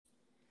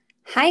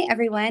Hi,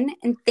 everyone,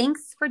 and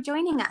thanks for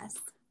joining us.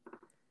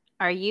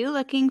 Are you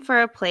looking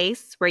for a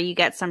place where you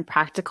get some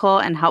practical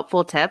and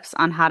helpful tips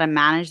on how to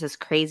manage this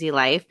crazy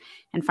life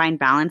and find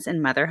balance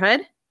in motherhood?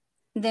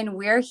 Then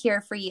we're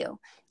here for you.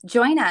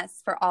 Join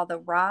us for all the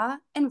raw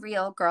and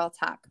real girl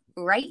talk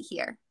right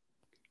here.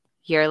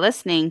 You're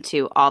listening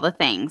to All the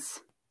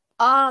things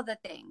All the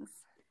Things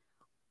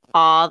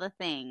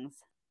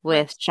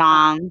with with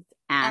Sean Shongs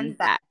and and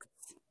Beth. Bex.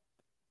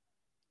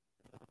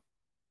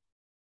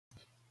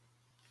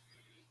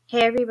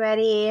 Hey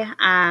everybody,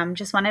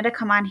 just wanted to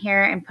come on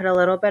here and put a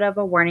little bit of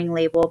a warning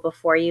label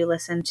before you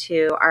listen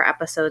to our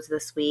episodes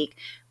this week.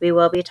 We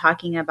will be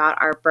talking about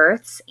our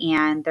births,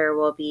 and there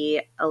will be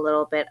a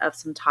little bit of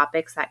some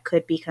topics that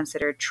could be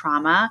considered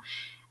trauma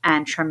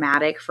and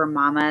traumatic for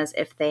mamas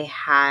if they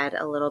had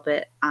a little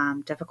bit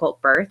difficult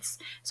births.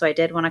 So I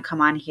did want to come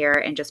on here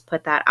and just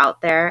put that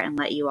out there and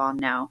let you all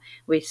know.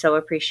 We so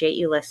appreciate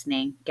you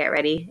listening. Get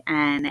ready,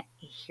 and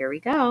here we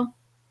go.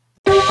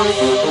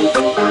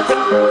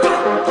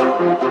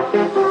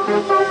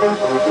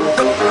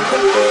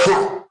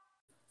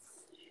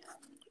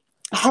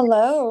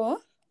 Hello.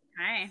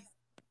 Hi.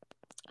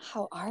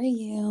 How are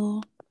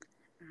you?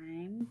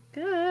 I'm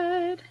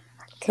good.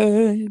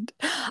 Good.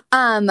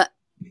 Um,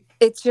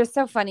 it's just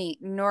so funny.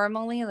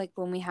 Normally, like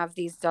when we have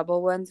these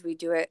double ones, we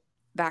do it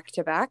back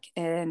to back,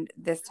 and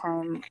this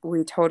time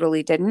we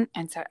totally didn't,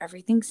 and so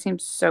everything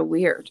seems so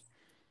weird.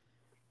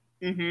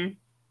 Mm-hmm.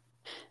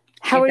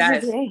 How It was your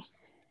does. day?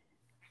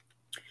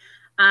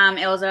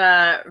 It was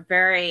a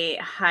very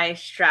high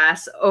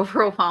stress,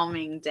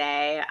 overwhelming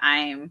day.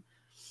 I'm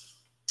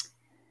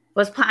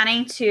was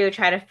planning to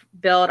try to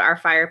build our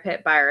fire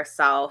pit by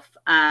ourselves,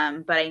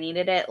 but I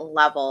needed it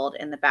leveled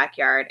in the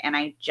backyard, and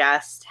I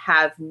just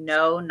have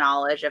no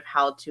knowledge of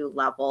how to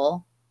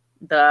level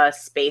the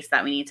space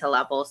that we need to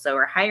level. So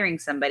we're hiring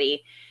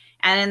somebody,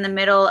 and in the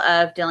middle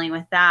of dealing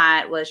with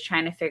that was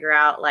trying to figure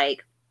out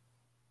like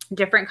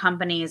different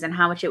companies and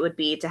how much it would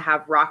be to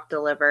have rock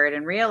delivered,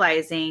 and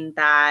realizing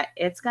that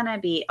it's going to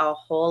be a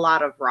whole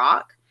lot of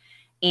rock,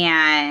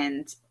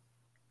 and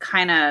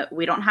kind of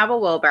we don't have a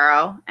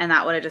wheelbarrow, and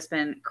that would have just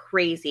been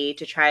crazy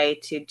to try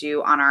to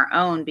do on our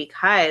own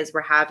because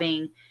we're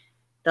having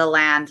the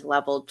land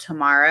leveled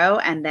tomorrow,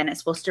 and then it's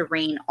supposed to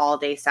rain all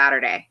day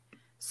Saturday.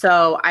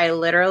 So I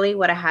literally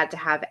would have had to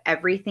have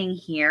everything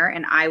here,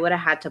 and I would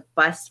have had to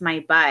bust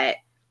my butt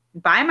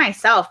by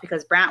myself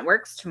because Brant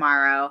works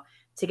tomorrow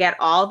to get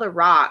all the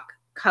rock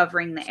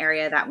covering the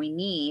area that we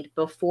need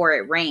before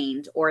it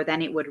rained, or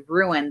then it would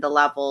ruin the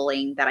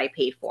leveling that I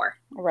paid for.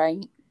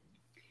 Right.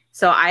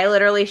 So I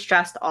literally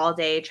stressed all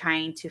day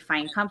trying to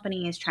find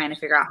companies, trying to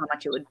figure out how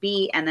much it would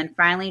be, and then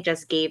finally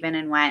just gave in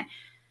and went,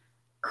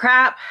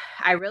 crap,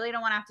 I really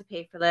don't want to have to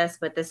pay for this,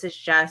 but this is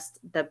just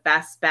the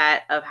best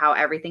bet of how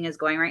everything is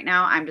going right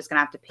now. I'm just going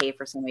to have to pay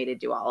for somebody to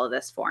do all of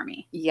this for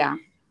me. Yeah.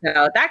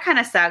 So that kind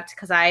of sucked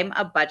because I'm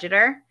a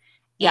budgeter.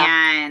 Yeah.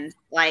 And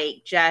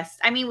like, just,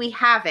 I mean, we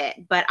have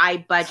it, but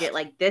I budget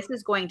like this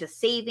is going to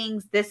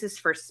savings, this is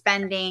for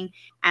spending,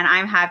 and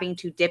I'm having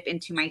to dip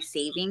into my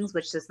savings,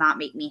 which does not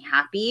make me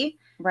happy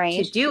to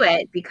Right. do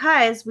it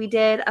because we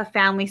did a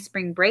family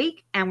spring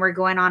break and we're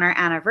going on our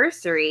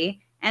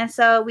anniversary. And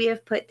so we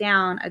have put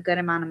down a good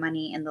amount of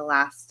money in the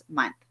last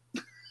month.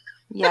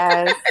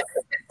 Yes.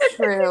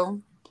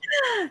 True.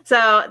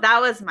 So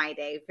that was my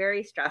day.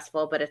 Very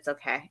stressful, but it's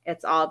okay.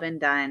 It's all been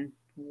done.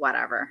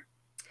 Whatever.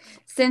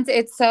 Since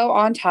it's so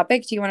on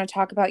topic, do you want to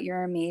talk about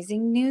your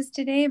amazing news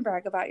today,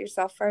 brag about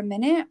yourself for a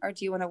minute, or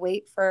do you want to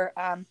wait for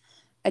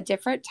a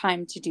different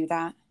time to do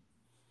that?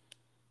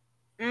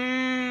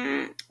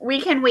 We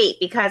can wait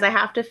because I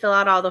have to fill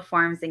out all the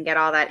forms and get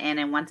all that in.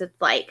 And once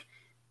it's like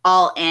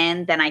all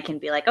in, then I can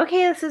be like,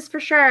 okay, this is for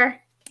sure.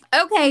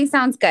 Okay,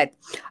 sounds good.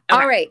 Okay.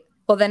 All right.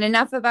 Well, then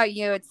enough about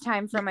you. It's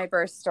time for my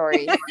birth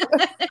story.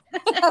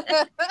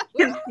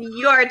 It's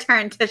your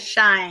turn to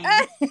shine.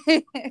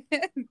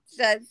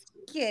 Just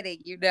kidding.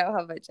 You know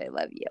how much I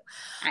love you.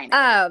 I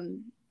know.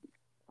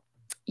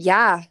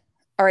 Yeah.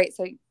 All right.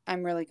 So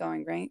I'm really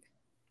going, right?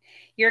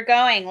 You're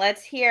going.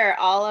 Let's hear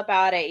all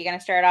about it. You're going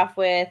to start off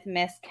with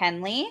Miss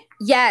Kenley.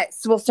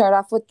 Yes. We'll start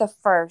off with the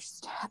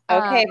first.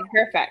 Okay,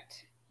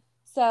 perfect.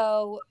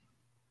 So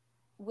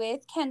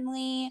with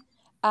Kenley,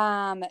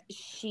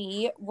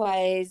 she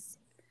was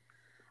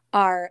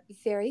our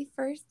very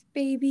first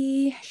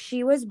baby.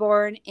 She was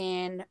born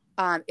in,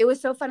 it was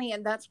so funny.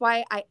 And that's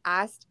why I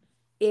asked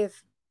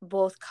if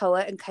both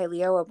Koa and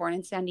Kailea were born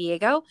in San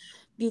Diego,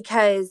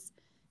 because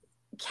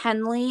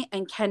Kenley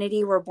and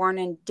Kennedy were born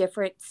in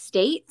different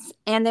states,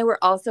 and they were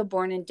also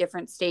born in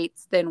different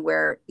states than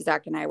where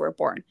Zach and I were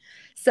born.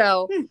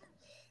 So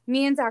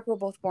me and Zach were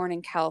both born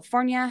in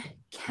California.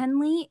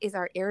 Kenley is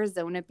our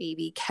Arizona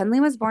baby.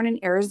 Kenley was born in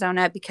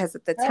Arizona because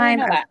at the I time,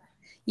 know that.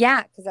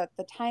 yeah, because at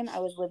the time I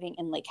was living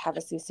in Lake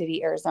Havasu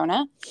City,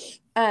 Arizona.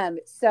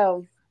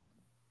 So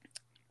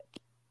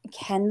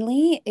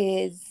Kenley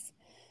is,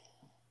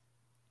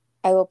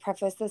 I will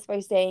preface this by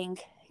saying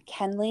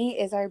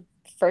Kenley is our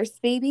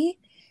first baby,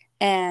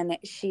 and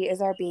she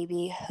is our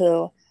baby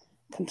who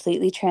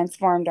completely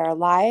transformed our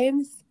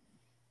lives.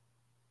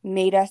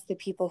 made us the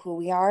people who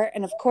we are.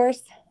 And of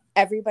course,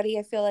 everybody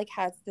I feel like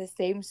has the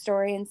same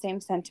story and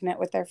same sentiment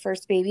with their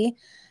first baby.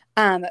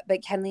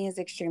 But Kenley is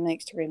extremely,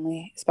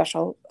 extremely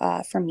special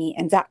for me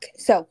and Zach.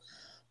 So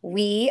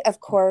we, of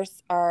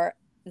course, are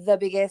the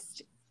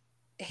biggest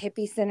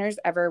hippie sinners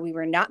ever. We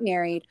were not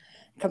married,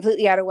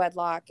 completely out of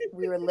wedlock.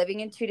 We were living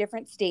in two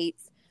different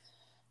states.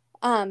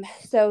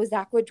 So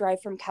Zach would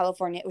drive from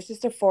California. It was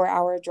just a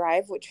 4-hour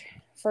drive, which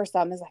for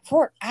some is like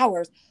 4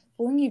 hours.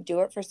 But when you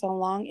do it for so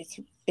long,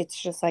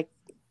 it's just like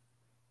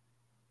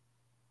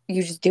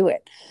you just do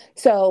it.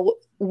 So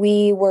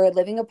we were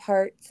living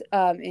apart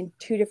in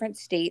two different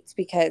states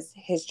because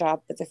his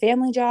job was a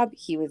family job.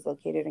 He was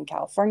located in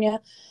California.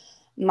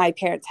 My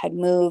parents had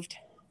moved.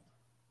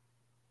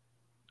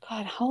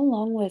 God, how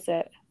long was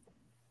it?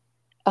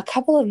 A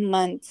couple of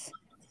months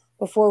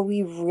before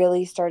we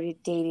really started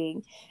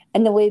dating.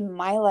 And the way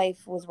my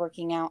life was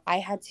working out, I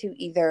had to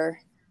either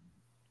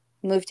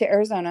move to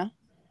Arizona,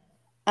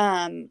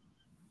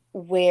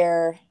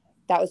 where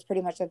that was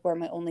pretty much like where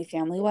my only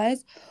family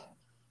was,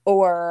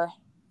 or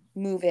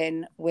move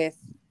in with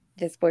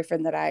this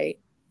boyfriend that I,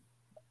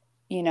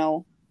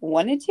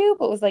 wanted to,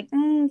 but was like,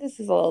 this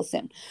is a little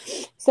soon.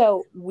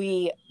 So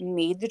we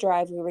made the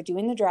drive. We were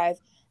doing the drive,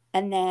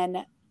 and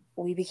then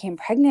we became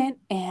pregnant,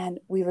 and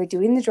we were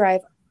doing the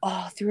drive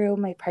all through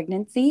my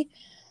pregnancy.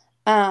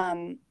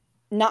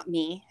 Not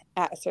me.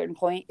 At a certain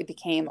point, it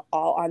became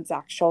all on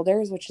Zach's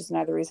shoulders, which is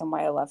another reason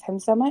why I love him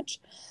so much.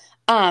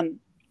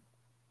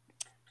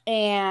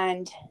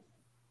 And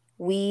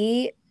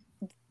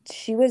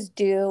she was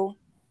due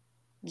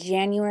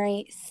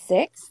January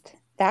 6th,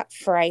 that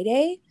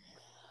Friday.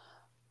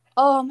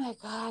 Oh my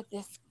God,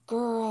 this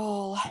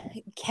girl,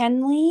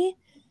 Kenley,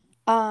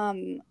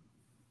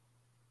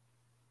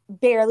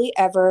 barely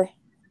ever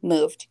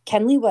moved.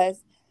 Kenley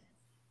was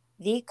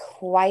the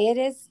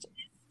quietest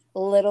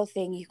little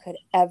thing you could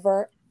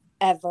ever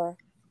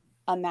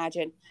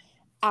imagine.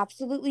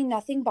 Absolutely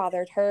nothing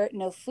bothered her.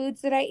 No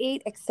foods that I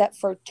ate except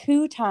for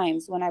 2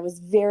 times when I was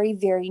very,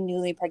 very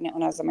newly pregnant,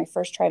 when I was in my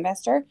first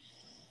trimester.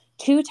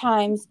 2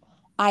 times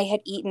I had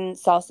eaten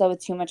salsa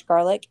with too much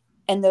garlic,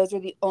 and those are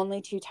the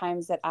only 2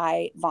 times that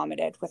I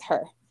vomited with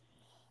her.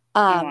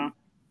 Wow.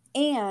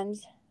 And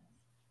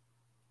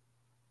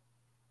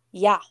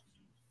yeah.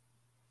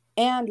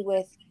 And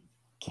with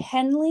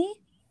Kenley,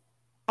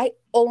 I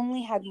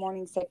only had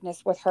morning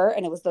sickness with her,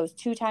 and it was those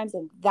 2 times,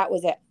 and that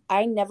was it.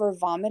 I never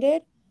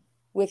vomited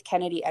with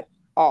Kennedy at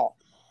all.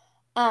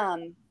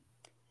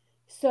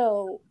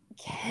 So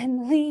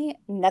Kenley,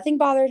 nothing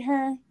bothered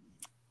her.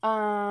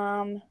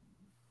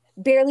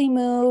 Barely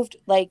moved.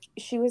 Like,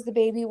 she was the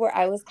baby where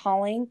I was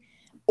calling,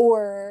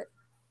 or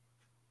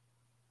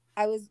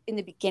I was in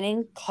the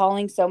beginning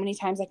calling so many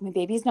times, like, my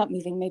baby is not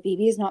moving. My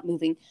baby is not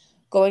moving,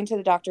 going to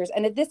the doctors.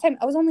 And at this time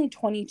I was only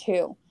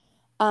 22.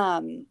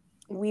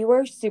 We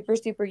were super,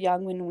 super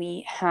young when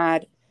we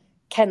had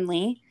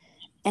Kenley.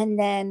 And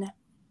then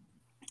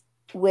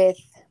with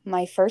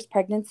my first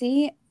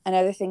pregnancy,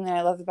 another thing that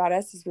I love about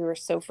us is we were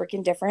so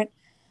freaking different.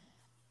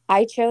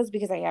 I chose,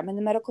 because I am in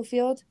the medical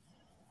field,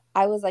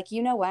 I was like,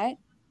 you know what?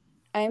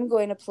 I am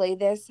going to play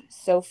this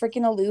so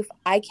freaking aloof.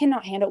 I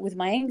cannot handle, with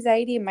my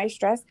anxiety and my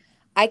stress,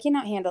 I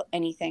cannot handle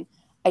anything.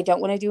 I don't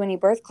want to do any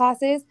birth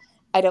classes.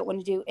 I don't want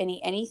to do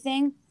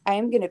anything. I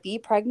am going to be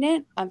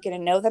pregnant. I'm going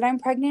to know that I'm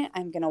pregnant.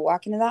 I'm going to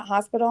walk into that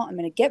hospital. I'm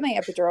going to get my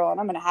epidural, and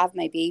I'm going to have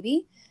my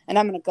baby, and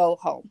I'm going to go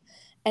home.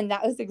 And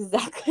that was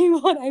exactly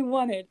what I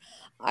wanted.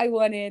 I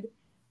wanted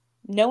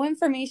no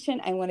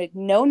information. I wanted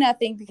no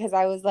nothing, because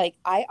I was like,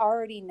 I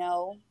already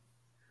know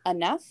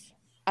enough.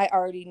 I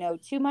already know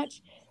too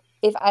much.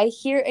 If I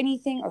hear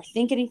anything or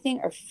think anything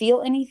or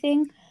feel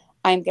anything,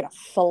 I'm going to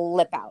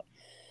flip out.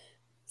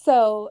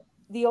 So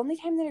the only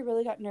time that I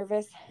really got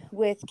nervous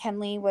with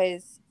Kenley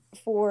was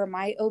for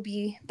my OB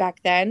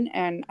back then.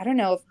 And I don't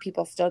know if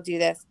people still do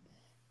this,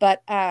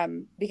 but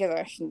because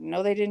I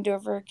know they didn't do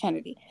it for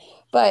Kennedy.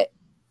 But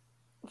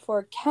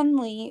for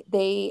Kenley,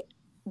 they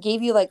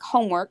gave you like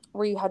homework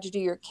where you had to do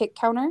your kick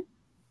counter.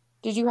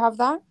 Did you have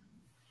that?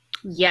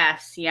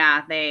 Yes,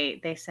 yeah,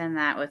 they send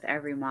that with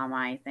every mama,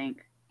 I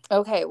think.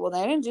 Okay, well,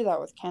 they didn't do that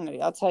with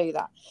Kennedy, I'll tell you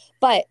that.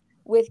 But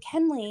with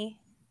Kenley,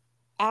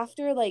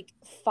 after like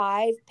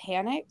 5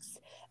 panics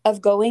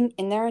of going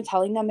in there and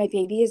telling them my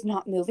baby is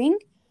not moving,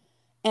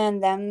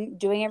 and them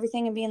doing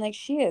everything and being like,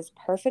 she is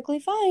perfectly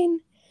fine.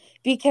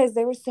 Because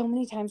there were so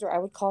many times where I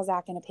would call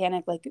Zach in a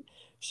panic, like,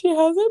 she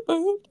hasn't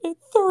moved in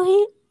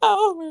 3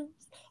 hours.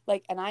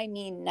 Like, and I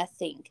mean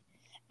nothing.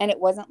 And it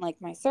wasn't like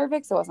my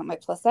cervix, it wasn't my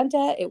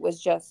placenta, it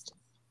was just,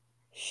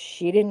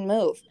 she didn't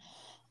move.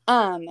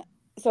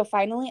 So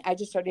finally I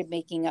just started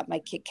making up my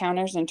kick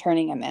counters and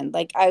turning them in.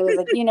 Like, I was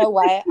like, you know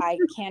what? I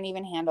can't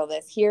even handle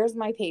this. Here's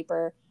my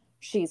paper.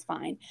 She's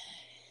fine.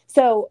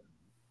 So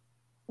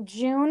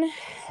June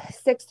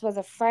 6th was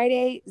a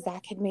Friday.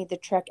 Zach had made the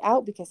trek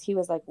out because he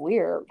was like,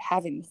 we're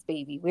having this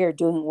baby. We're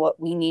doing what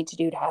we need to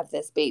do to have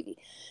this baby,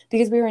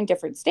 because we were in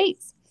different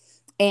states.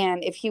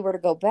 And if he were to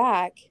go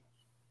back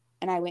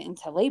and I went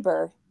into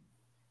labor,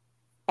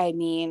 I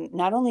mean,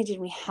 not only did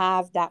we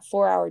have that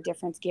 4-hour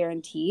difference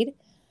guaranteed,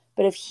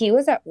 but if he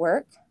was at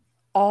work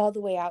all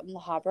the way out in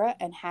La Habra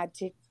and had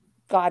to,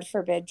 God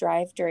forbid,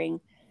 drive during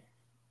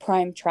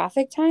prime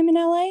traffic time in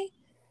LA,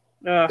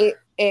 Ugh.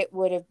 it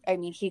would have, I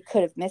mean, he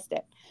could have missed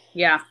it.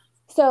 Yeah.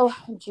 So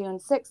June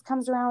 6th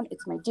comes around.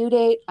 It's my due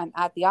date. I'm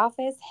at the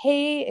office.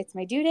 Hey, it's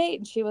my due date.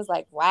 And she was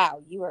like,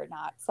 wow, you are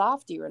not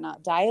soft. You are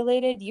not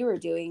dilated. You are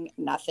doing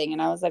nothing.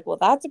 And I was like, well,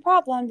 that's a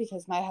problem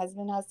because my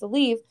husband has to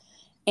leave.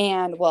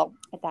 And well,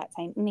 at that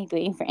time, my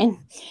boyfriend,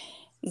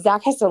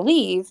 Zach has to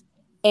leave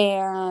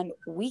and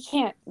we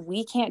can't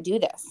do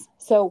this.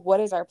 So what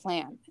is our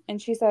plan?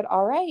 And she said,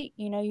 all right,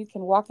 you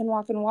can walk and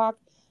walk and walk,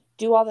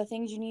 do all the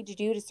things you need to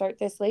do to start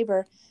this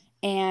labor.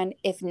 And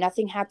if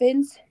nothing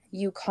happens,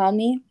 you call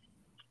me.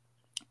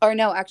 Or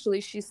no,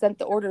 actually, she sent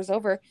the orders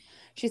over.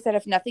 She said,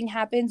 if nothing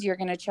happens, you're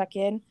going to check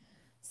in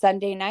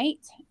Sunday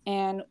night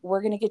and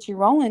we're going to get you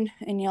rolling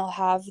and you'll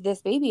have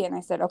this baby. And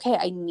I said, okay,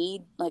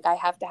 I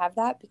have to have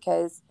that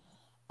because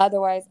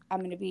otherwise I'm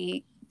going to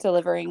be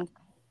delivering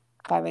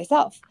by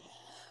myself.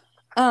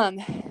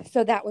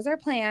 So that was our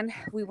plan.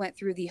 We went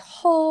through the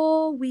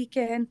whole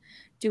weekend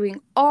doing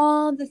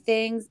all the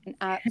things and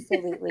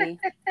absolutely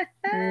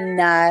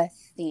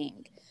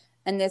nothing.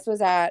 And this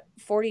was at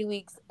 40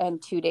 weeks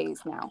and 2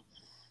 days now.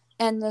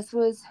 And this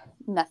was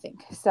nothing.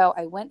 So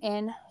I went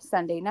in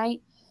Sunday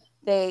night.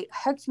 They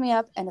hooked me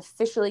up and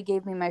officially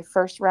gave me my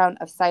first round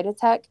of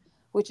Cytotec,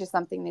 which is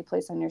something they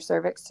place on your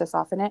cervix to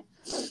soften it.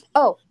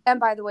 Oh,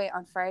 and by the way,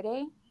 on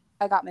Friday,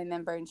 I got my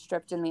membrane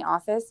stripped in the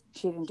office.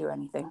 She didn't do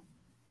anything.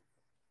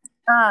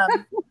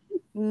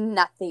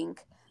 Nothing.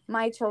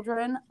 My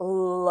children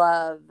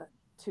love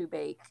to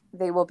bake.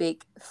 They will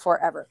bake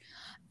forever.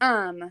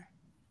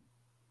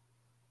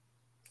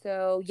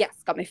 So yes,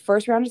 got my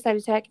first round of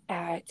Cytotec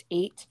at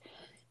 8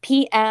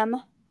 p.m.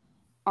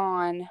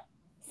 on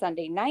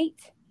Sunday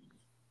night.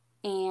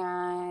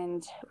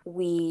 And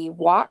we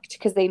walked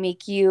because they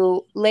make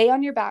you lay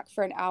on your back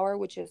for an hour,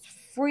 which is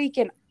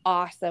freaking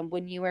awesome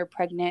when you are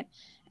pregnant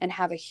and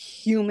have a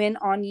human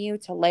on you.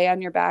 To lay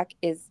on your back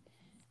is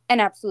an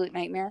absolute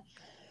nightmare.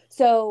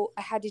 So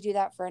I had to do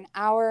that for an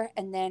hour.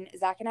 And then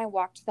Zach and I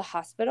walked to the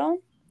hospital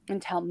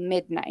until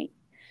midnight.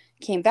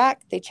 Came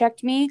back. They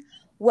checked me.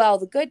 Well,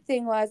 the good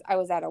thing was I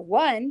was at a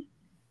 1.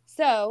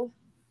 So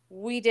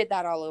we did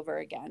that all over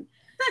again.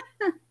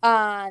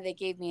 They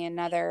gave me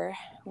another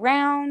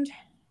round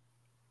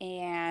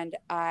and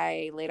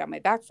I laid on my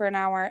back for an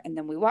hour and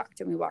then we walked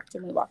and we walked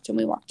and we walked and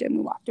we walked and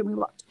we walked and we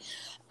walked.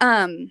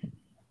 And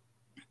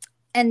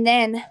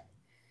then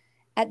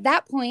at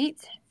that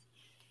point,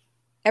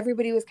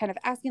 everybody was kind of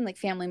asking, like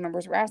family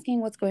members were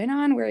asking, what's going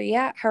on? Where are you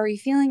at? How are you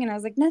feeling? And I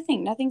was like,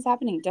 nothing's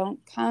happening. Don't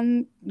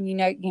come, you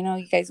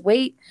guys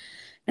wait.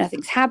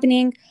 Nothing's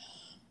happening.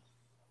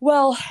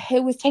 Well,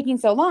 it was taking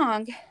so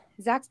long.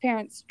 Zach's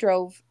parents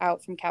drove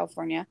out from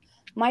California.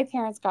 My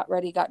parents got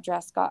ready, got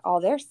dressed, got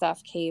all their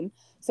stuff, came.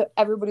 So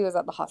everybody was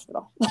at the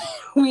hospital.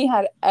 We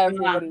had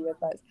everybody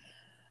with us.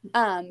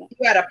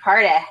 You had a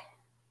party.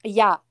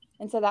 Yeah.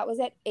 And so that was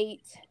at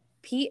 8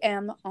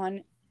 p.m.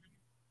 on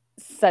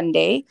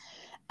Sunday.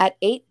 At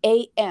 8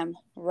 a.m.,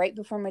 right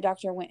before my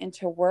doctor went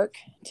into work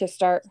to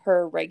start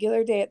her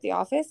regular day at the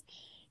office,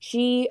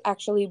 she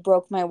actually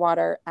broke my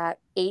water at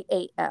 8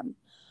 a.m.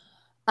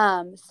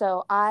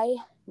 So I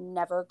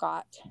never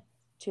got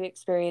to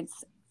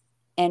experience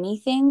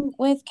anything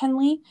with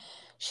Kenley.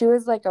 She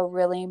was like a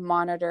really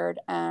monitored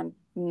and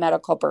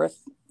medical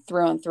birth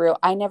through and through.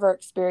 I never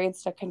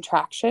experienced a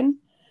contraction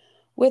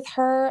with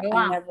her. Wow.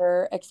 I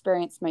never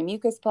experienced my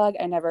mucus plug.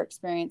 I never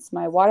experienced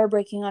my water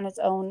breaking on its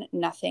own.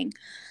 Nothing.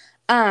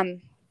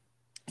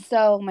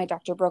 So my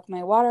doctor broke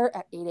my water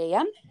at 8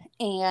 a.m.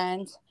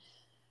 and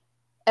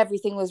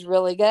everything was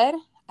really good.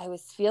 I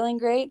was feeling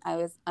great. I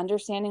was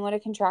understanding what a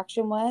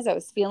contraction was. I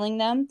was feeling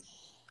them.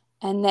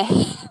 And then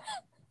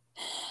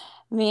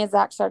me and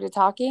Zach started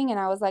talking and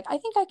I was like, I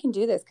think I can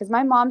do this. Cause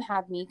my mom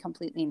had me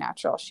completely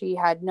natural. She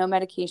had no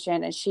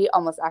medication and she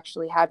almost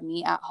actually had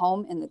me at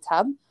home in the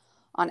tub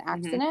on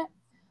accident.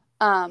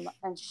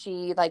 And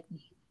she like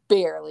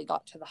barely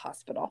got to the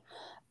hospital.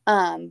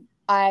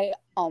 I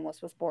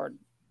almost was born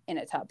in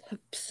a tub.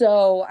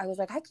 So I was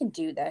like, I can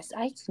do this.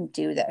 I can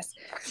do this.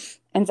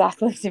 And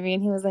Zach looked at me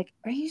and he was like,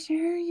 are you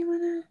sure you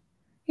want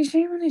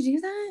to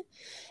do that?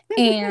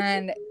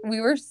 And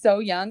we were so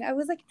young. I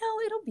was like,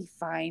 no, it'll be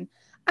fine.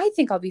 I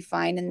think I'll be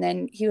fine. And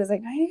then he was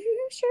like, are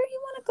you sure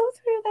you want to go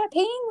through that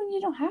pain when you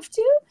don't have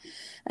to?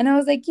 And I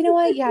was like, you know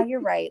what? Yeah,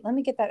 you're right. Let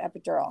me get that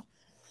epidural.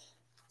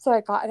 So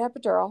I got an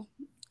epidural.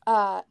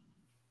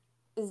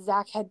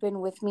 Zach had been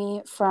with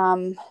me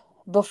from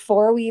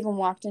before we even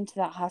walked into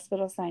that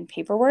hospital, signed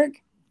paperwork.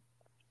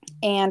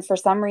 And for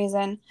some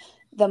reason,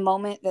 the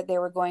moment that they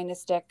were going to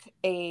stick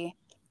a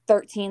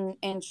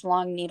 13-inch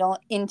long needle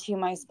into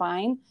my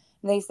spine,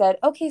 they said,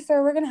 okay,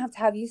 sir, we're going to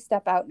have you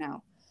step out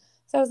now.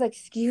 So I was like,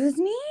 excuse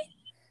me?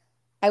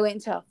 I went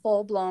into a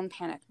full-blown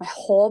panic. My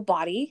whole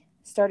body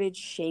started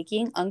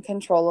shaking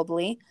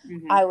uncontrollably.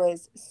 I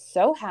was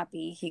so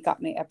happy he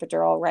got my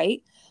epidural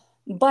right.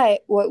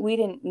 But what we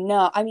didn't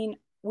know, I mean,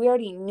 we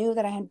already knew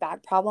that I had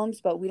back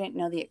problems, but we didn't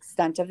know the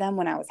extent of them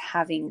when I was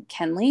having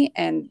Kenley.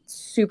 And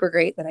super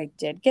great that I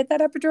did get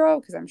that epidural,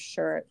 because I'm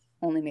sure it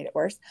only made it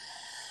worse.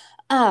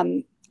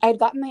 I had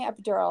gotten my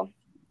epidural,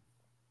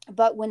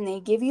 but when they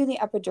give you the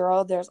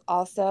epidural, there's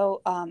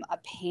also a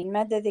pain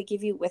med that they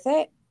give you with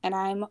it. And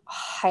I'm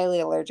highly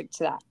allergic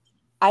to that.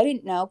 I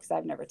didn't know, because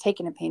I've never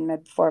taken a pain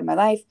med before in my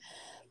life.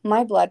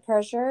 My blood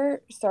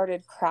pressure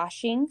started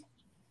crashing.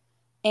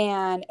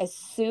 And as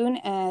soon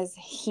as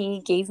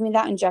he gave me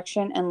that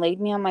injection and laid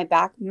me on my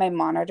back, my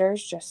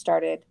monitors just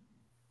started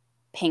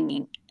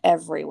pinging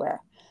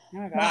everywhere. Oh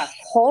my My gosh.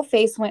 whole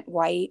face went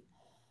white.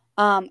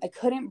 I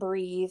couldn't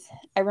breathe.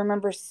 I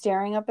remember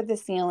staring up at the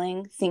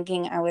ceiling,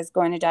 thinking I was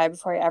going to die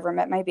before I ever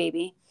met my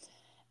baby.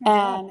 Oh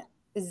my And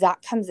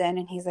Zach comes in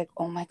and he's like,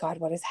 "Oh my God,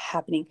 what is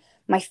happening?"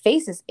 My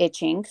face is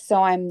itching.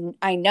 So I'm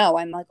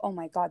like, "Oh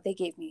my God, they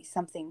gave me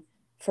something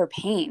for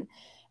pain."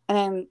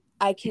 And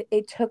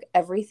it took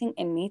everything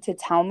in me to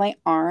tell my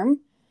arm,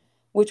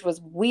 which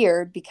was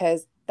weird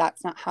because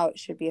that's not how it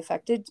should be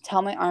affected, to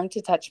tell my arm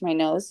to touch my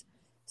nose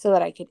so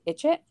that I could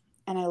itch it.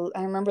 And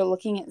I remember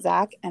looking at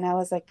Zach and I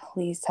was like,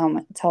 "Please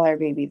tell our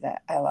baby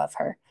that I love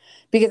her,"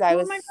 because I Oh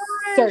was my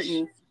gosh.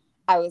 certain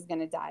I was going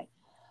to die.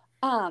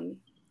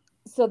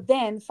 So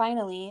then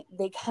finally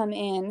they come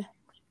in,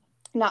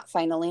 not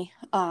finally,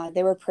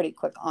 they were pretty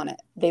quick on it.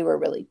 They were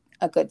really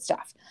a good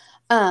staff.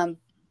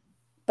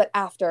 But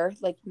after,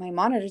 like, my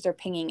monitors are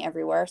pinging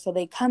everywhere. So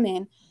they come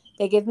in,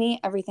 they give me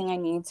everything I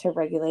need to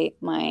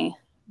regulate my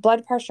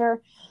blood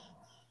pressure.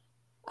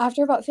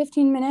 After about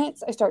 15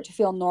 minutes, I start to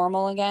feel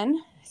normal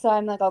again. So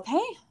I'm like,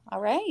 okay,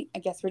 all right, I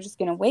guess we're just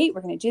going to wait.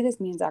 We're going to do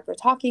this. Me and Zach are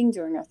talking,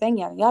 doing our thing,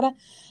 yada, yada.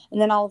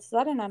 And then all of a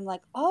sudden I'm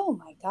like, oh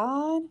my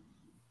God,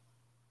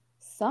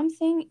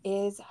 something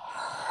is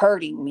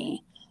hurting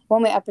me. Well,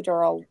 my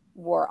epidural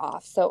wore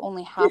off. So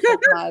only half of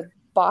my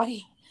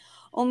body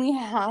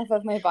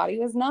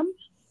was numb.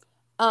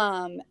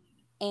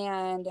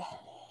 And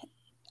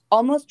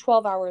almost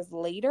 12 hours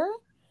later,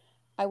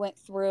 I went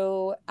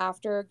through,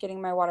 after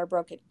getting my water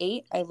broke at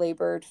 8, I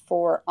labored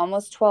for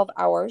almost 12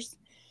 hours.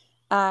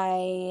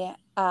 I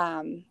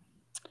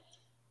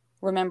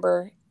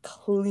remember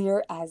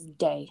clear as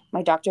day.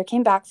 My doctor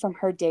came back from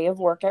her day of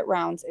work at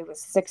rounds. It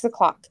was 6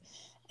 o'clock.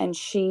 And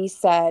she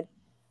said,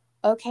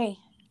 "Okay,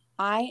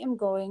 I am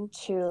going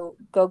to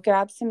go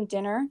grab some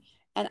dinner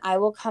and I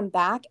will come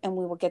back and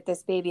we will get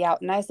this baby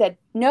out." And I said,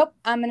 "Nope,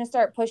 I'm going to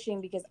start pushing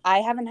because I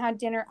haven't had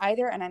dinner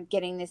either and I'm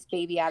getting this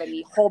baby out of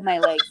me. Hold my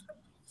legs."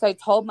 So I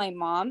told my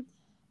mom,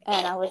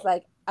 and I was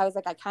like, "I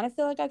kind of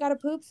feel like I got to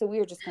poop. So we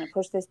were just going to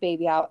push this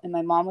baby out." And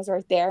my mom was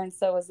right there. And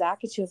so was Zach.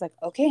 And she was like,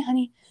 "Okay,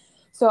 honey."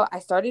 So I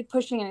started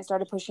pushing and I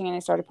started pushing and I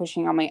started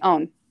pushing on my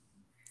own.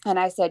 And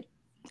I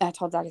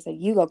told Zach, I said,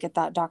 "You go get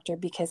that doctor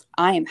because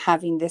I am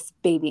having this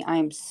baby. I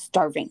am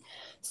starving."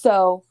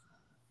 So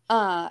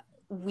I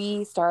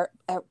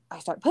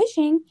start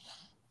pushing,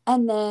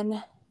 and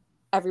then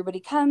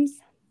everybody comes,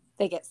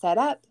 they get set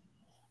up.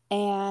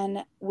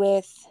 And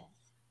with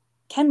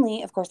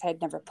Kenley, of course, I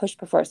had never pushed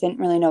before, so I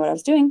didn't really know what I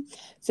was doing.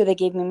 So they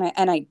gave me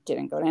and I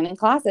didn't go to any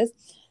classes.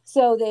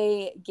 So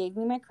they gave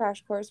me my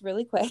crash course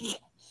really quick.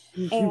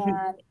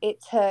 And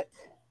it took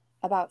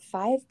about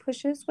 5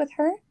 pushes with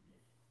her.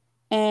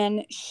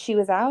 And she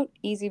was out,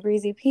 easy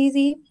breezy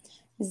peasy.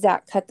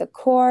 Zach cut the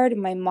cord.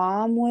 My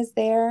mom was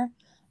there.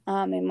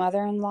 My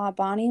mother-in-law,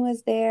 Bonnie,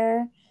 was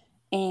there.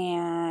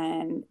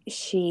 And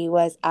she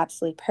was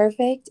absolutely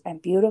perfect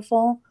and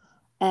beautiful.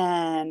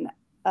 And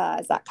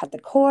Zach cut the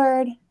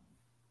cord.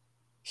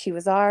 She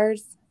was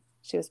ours.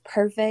 She was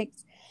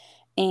perfect.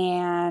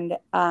 And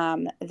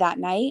that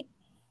night,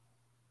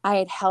 I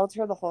had held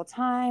her the whole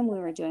time. We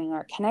were doing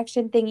our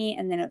connection thingy.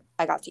 And then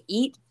I got to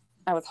eat.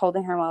 I was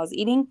holding her while I was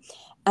eating.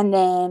 And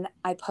then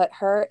I put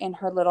her in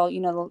her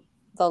little,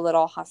 the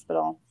little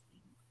hospital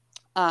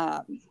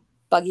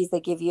buggies they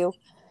give you.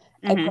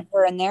 I put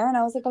her in there and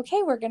I was like,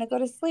 "Okay, we're going to go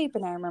to sleep."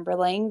 And I remember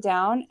laying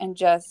down and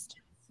just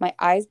my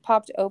eyes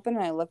popped open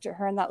and I looked at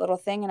her in that little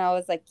thing and I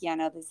was like, "Yeah,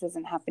 no, this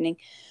isn't happening."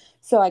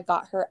 So I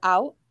got her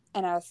out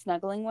and I was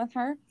snuggling with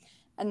her.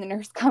 And the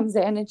nurse comes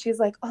in and she's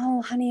like,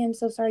 "Oh, honey, I'm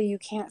so sorry. You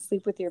can't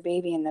sleep with your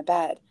baby in the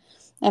bed."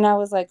 And I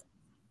was like,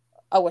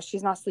 "Oh, well,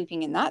 she's not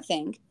sleeping in that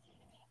thing."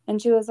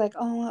 And she was like,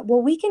 "Oh,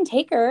 well, we can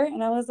take her."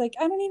 And I was like,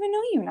 "I don't even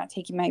know you're not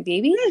taking my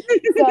baby."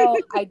 So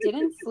I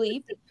didn't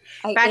sleep.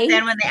 I Back ate.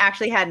 then, when they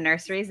actually had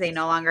nurseries, they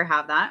no longer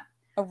have that.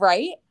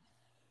 Right?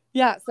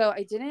 Yeah. So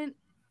I didn't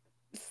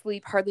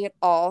sleep hardly at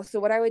all. So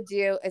what I would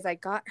do is I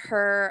got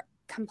her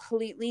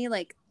completely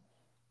like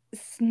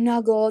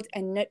snuggled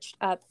and niched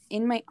up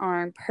in my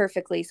arm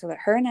perfectly so that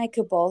her and I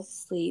could both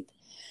sleep.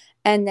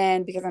 And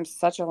then, because I'm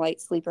such a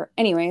light sleeper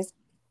anyways,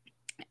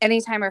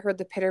 anytime I heard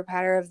the pitter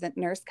patter of the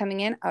nurse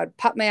coming in, I would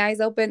pop my eyes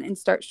open and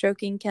start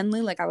stroking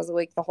Kenley like I was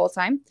awake the whole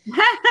time.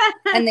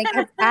 And they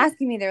kept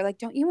asking me, they're like,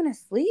 "Don't you want to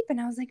sleep?" And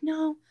I was like,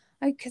 "No,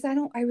 because I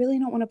really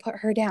don't want to put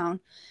her down." And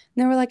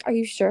they were like, "Are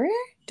you sure?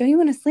 Don't you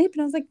want to sleep?"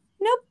 And I was like,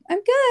 "Nope,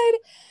 I'm good."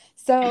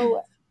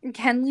 So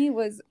Kenley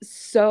was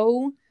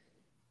so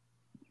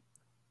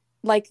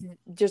like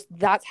just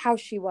that's how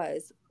she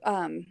was.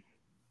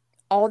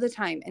 All the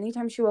time.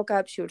 Anytime she woke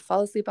up, she would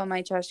fall asleep on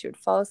my chest. She would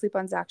fall asleep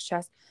on Zach's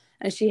chest.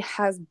 And she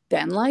has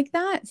been like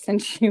that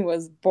since she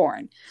was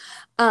born.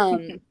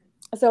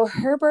 So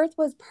her birth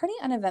was pretty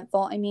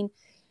uneventful. I mean,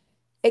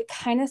 it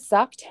kind of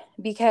sucked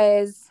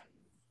because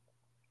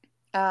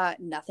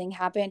nothing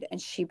happened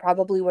and she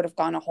probably would have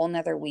gone a whole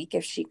nother week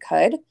if she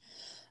could.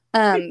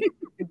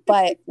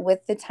 But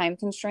with the time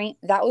constraint,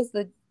 that was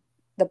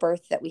the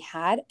birth that we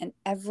had, and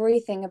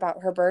everything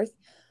about her birth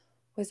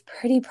was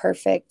pretty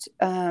perfect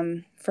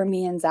for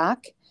me and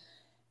Zach.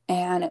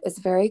 And it was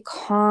very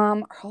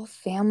calm. Our whole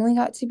family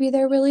got to be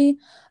there, really.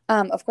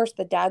 Of course,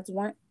 the dads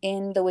weren't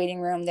in the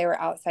waiting room. They were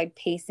outside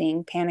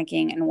pacing,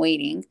 panicking, and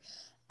waiting.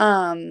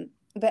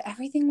 But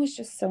everything was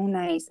just so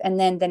nice. And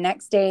then the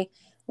next day,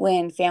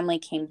 when family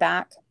came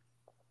back,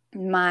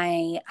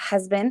 my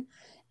husband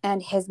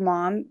and his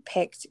mom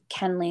picked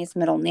Kenley's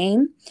middle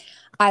name.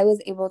 I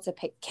was able to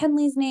pick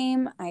Kenley's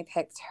name. I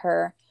picked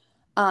her,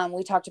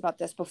 we talked about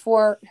this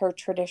before, her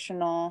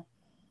traditional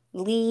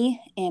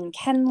Lee in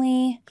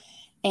Kenley,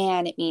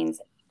 and it means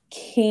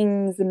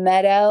King's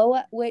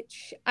Meadow,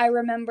 which I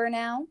remember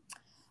now.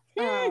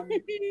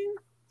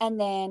 And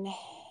then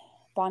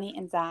Bonnie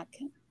and Zach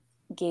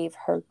gave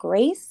her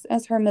Grace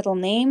as her middle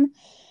name.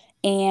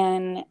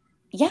 And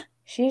yeah,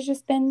 she has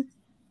just been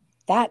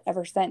that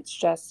ever since,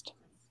 just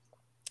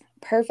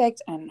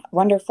perfect and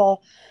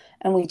wonderful.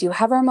 And we do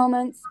have our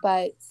moments,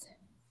 but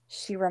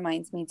she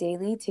reminds me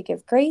daily to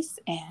give grace,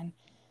 and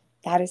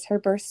that is her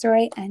birth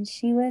story. And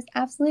she was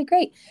absolutely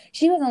great.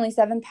 She was only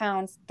 7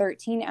 pounds,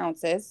 13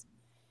 ounces.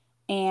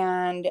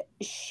 And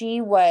she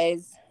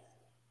was,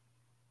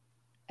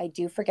 I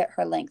do forget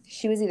her length.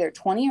 She was either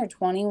 20 or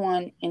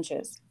 21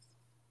 inches.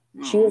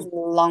 She was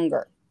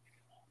longer.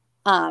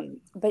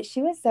 But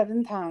she was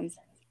 7 pounds,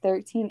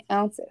 13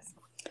 ounces.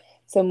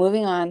 So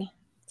moving on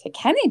to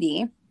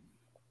Kennedy,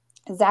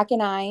 Zach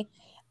and I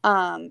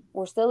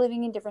were still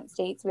living in different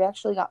states. We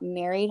actually got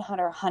married, had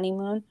our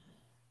honeymoon,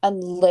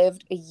 and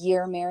lived a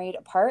year married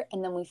apart.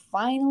 And then we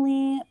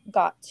finally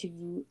got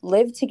to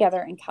live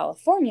together in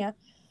California.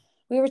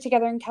 We were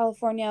together in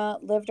California,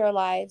 lived our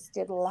lives,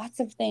 did lots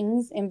of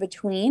things in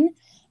between.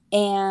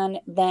 And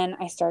then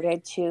I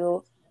started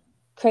to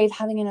crave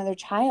having another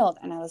child.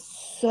 And I was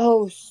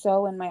so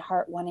in my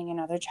heart wanting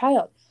another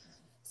child.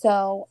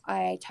 So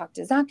I talked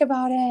to Zach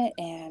about it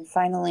and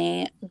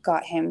finally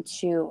got him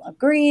to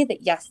agree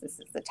that, yes, this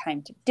is the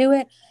time to do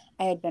it.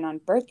 I had been on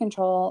birth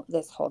control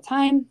this whole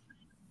time.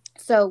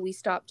 So we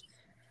stopped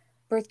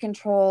birth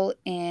control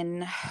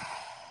in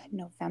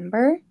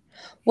November.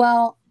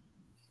 Well,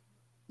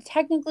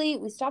 technically,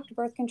 we stopped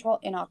birth control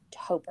in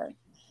October.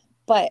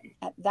 But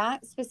at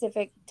that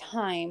specific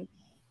time,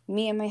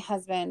 me and my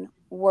husband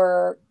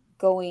were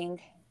going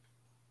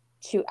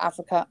to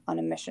Africa on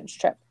a missions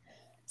trip.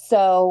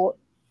 So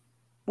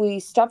we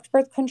stopped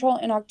birth control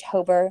in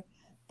October,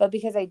 but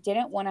because I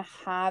didn't want to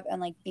have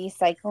and like be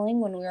cycling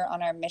when we were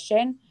on our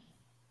mission,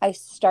 I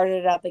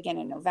started it up again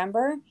in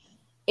November.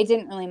 It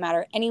didn't really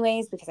matter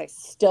anyways because I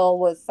still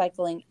was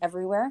cycling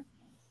everywhere.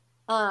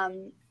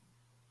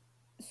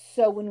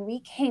 So when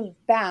we came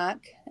back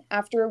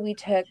after we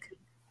took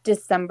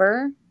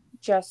December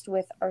just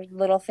with our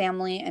little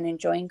family and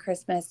enjoying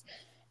Christmas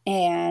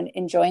and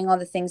enjoying all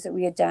the things that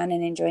we had done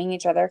and enjoying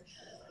each other,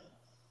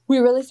 we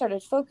really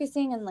started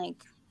focusing and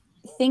like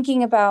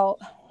thinking about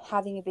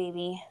having a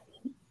baby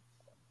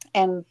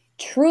and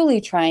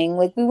truly trying.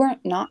 Like we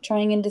weren't not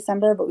trying in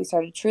December, but we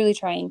started truly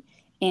trying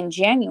in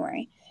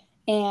January.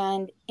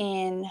 And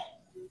in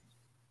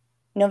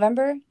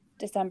November,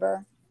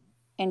 December,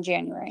 and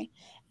January,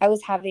 I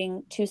was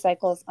having 2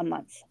 cycles a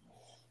month.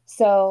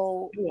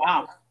 So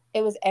Wow.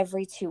 it was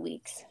every 2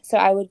 weeks. So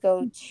I would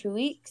go 2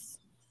 weeks,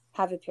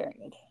 have a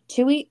period,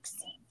 2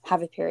 weeks,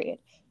 have a period,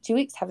 2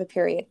 weeks, have a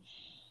period.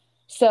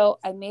 So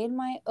I made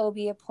my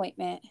OB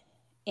appointment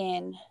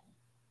in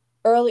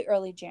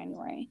early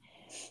January.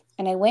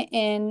 And I went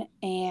in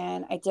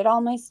and I did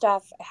all my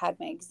stuff. I had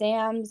my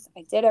exams.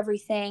 I did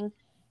everything.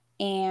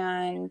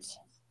 And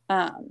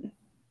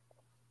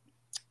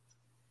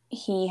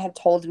he had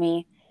told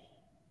me,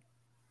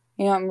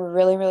 I'm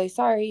really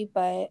sorry,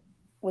 but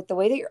with the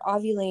way that you're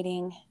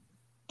ovulating,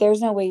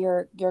 there's no way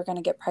you're going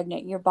to get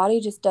pregnant. Your body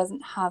just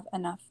doesn't have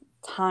enough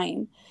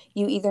time.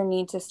 You either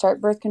need to start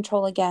birth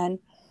control again,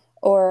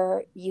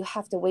 or you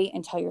have to wait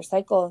until your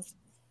cycles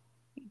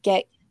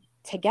get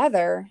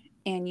together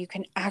and you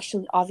can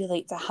actually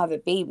ovulate to have a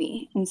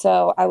baby. And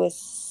so I was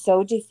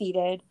so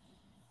defeated.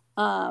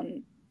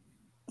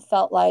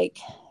 Felt like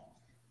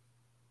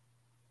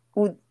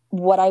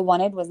what I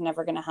wanted was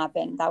never going to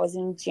happen. That was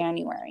in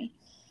January.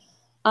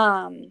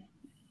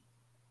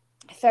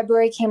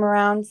 February came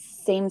around,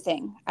 same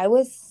thing. I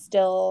was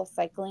still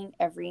cycling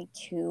every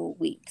 2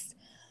 weeks,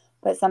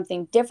 but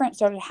something different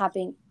started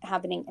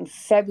happening in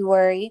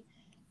February.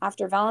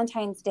 After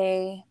Valentine's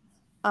Day,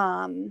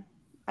 I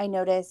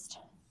noticed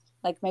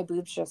like my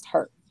boobs just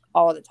hurt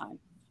all the time.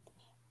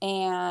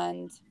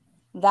 And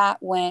that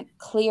went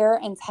clear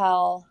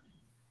until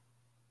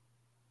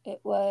it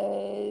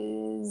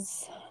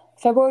was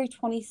February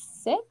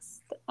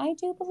 26th, I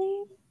do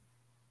believe,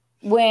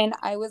 when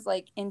I was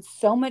like in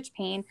so much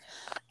pain.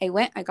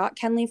 I got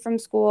Kenley from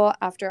school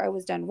after I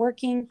was done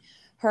working.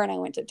 Her and I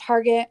went to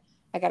Target.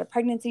 I got a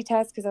pregnancy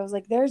test because I was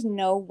like, there's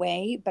no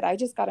way, but I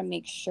just got to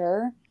make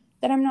sure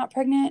that I'm not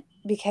pregnant,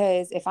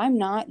 because if I'm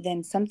not,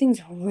 then something's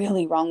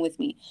really wrong with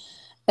me.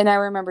 And I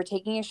remember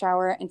taking a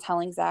shower and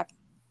telling Zach,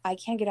 I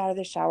can't get out of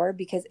the shower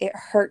because it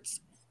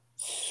hurts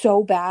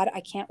so bad.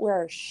 I can't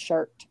wear a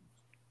shirt.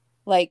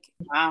 Like,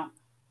 Wow.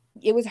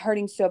 it was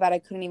hurting so bad I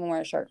couldn't even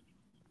wear a shirt.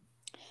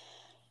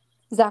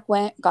 Zach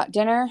went, got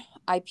dinner.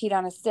 I peed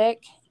on a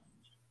stick.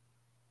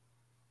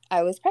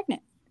 I was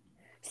pregnant.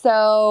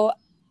 So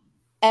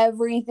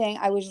everything,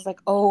 I was just like,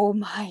 oh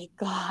my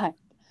God,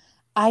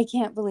 I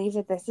can't believe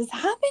that this is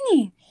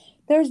happening.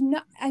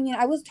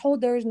 I was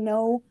told there's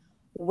no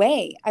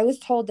way. I was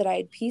told that I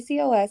had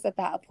PCOS at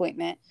that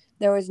appointment.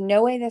 There was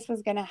no way this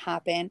was going to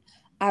happen.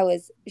 I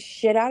was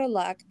shit out of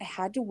luck. I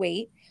had to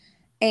wait.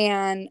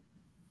 And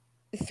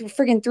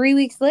freaking 3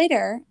 weeks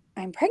later,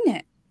 I'm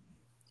pregnant.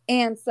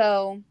 And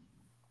so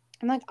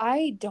I'm like,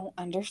 I don't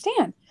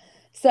understand.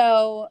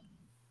 So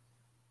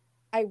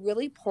I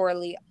really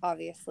poorly,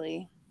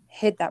 obviously,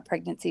 hid that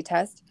pregnancy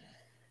test,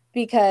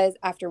 because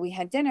after we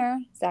had dinner,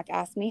 Zach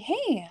asked me,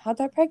 hey, how'd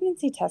that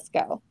pregnancy test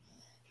go?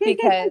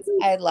 Because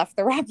I had left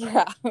the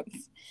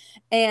wraparound.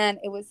 And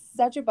it was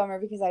such a bummer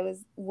because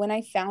when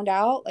I found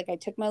out, like, I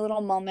took my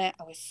little moment.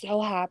 I was so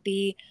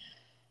happy.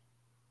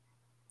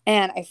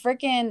 And I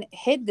freaking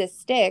hid this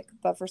stick,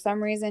 but for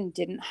some reason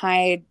didn't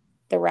hide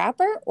the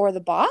wrapper or the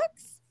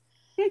box.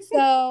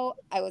 So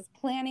I was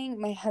planning,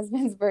 my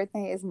husband's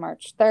birthday is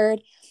March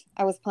 3rd.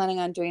 I was planning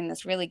on doing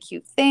this really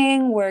cute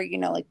thing where,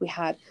 like, we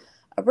had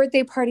a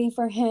birthday party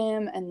for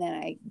him, and then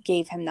I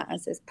gave him that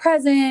as his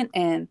present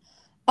and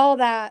all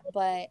that.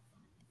 But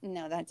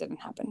no, that didn't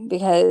happen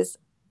because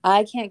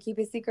I can't keep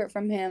a secret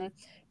from him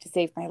to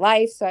save my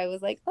life. So I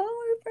was like,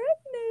 oh, we're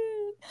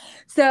pregnant.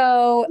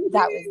 So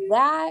that was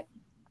that.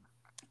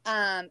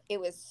 It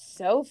was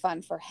so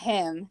fun for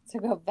him to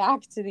go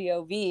back to the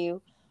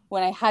OB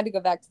when I had to go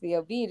back to the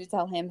OB to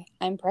tell him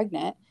I'm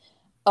pregnant.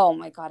 Oh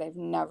my God, I've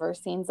never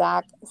seen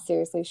Zach.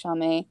 Seriously,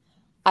 Shame,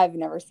 I've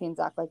never seen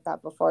Zach like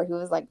that before. He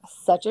was like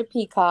such a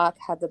peacock,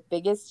 had the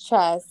biggest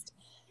chest.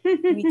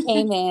 We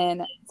came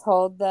in,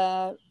 told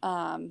the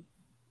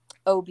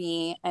OB,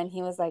 and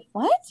he was like,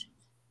 what?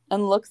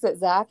 And looks at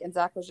Zach, and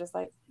Zach was just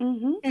like, yeah,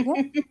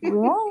 we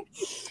are.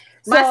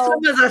 My son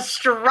was a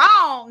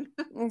strong.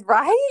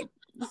 Right?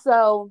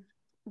 So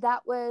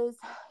that was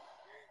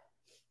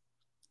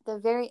the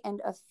very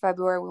end of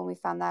February when we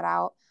found that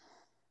out.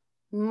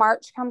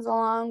 March comes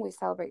along. We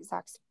celebrate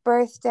Zach's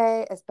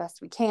birthday as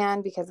best we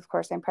can because, of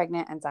course, I'm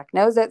pregnant and Zach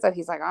knows it. So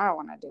he's like, I don't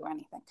want to do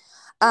anything.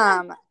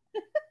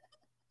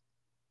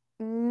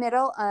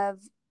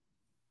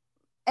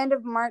 End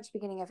of March,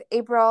 beginning of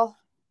April,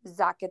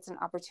 Zach gets an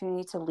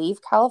opportunity to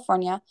leave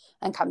California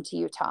and come to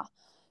Utah.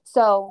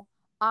 So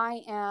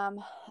I am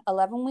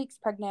 11 weeks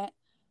pregnant.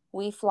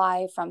 We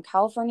fly from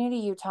California to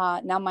Utah.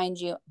 Now, mind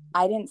you,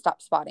 I didn't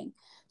stop spotting.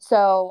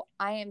 So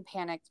I am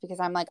panicked because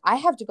I'm like, I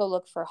have to go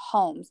look for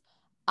homes.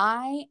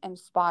 I am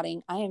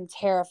spotting. I am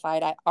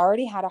terrified. I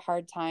already had a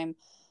hard time.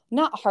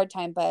 Not a hard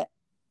time, but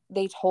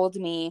they told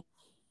me,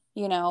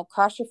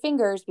 cross your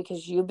fingers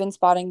because you've been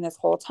spotting this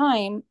whole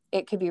time.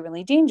 It could be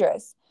really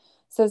dangerous.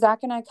 So Zach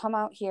and I come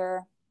out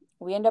here.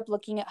 We end up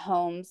looking at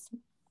homes.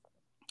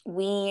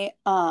 I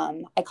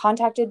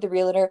contacted the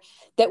realtor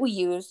that we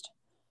used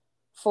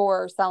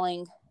for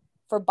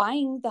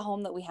buying the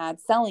home that we had,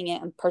 selling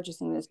it, and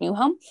purchasing this new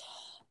home.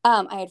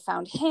 I had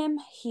found him.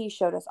 He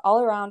showed us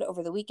all around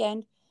over the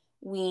weekend.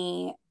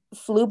 We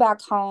flew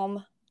back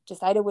home,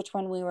 decided which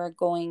one we were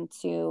going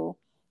to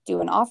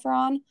do an offer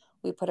on.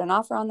 We put an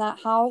offer on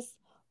that house.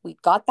 We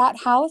got that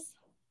house.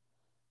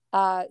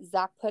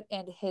 Zach put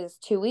in his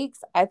 2 weeks.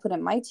 I put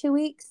in my 2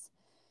 weeks.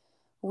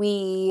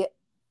 We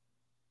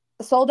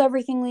sold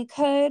everything we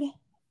could,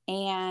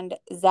 and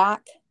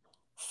Zach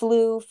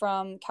flew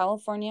from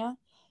California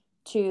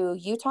to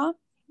Utah,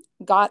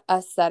 got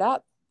us set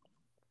up,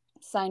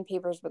 signed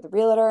papers with the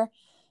realtor.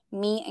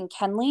 Me and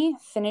Kenley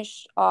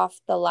finished off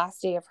the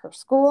last day of her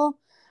school.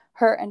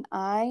 Her and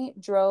I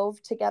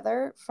drove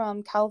together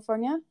from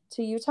California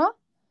to Utah,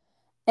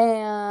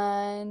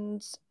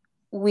 and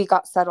we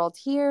got settled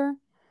here.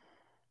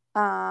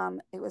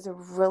 It was a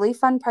really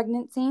fun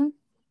pregnancy.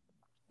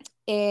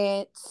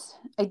 I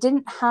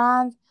didn't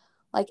have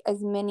like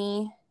as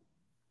many.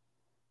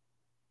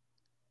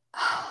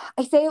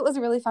 I say it was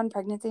a really fun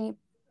pregnancy,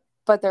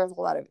 but there was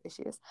a lot of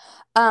issues.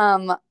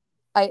 I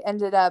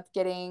ended up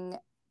getting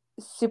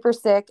super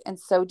sick and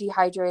so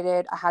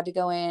dehydrated. I had to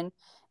go in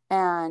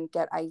and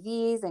get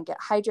IVs and get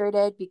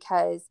hydrated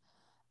because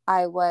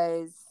I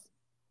was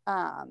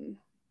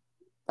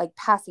like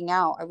passing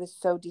out. I was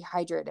so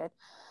dehydrated,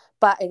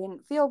 but I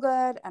didn't feel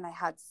good and I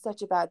had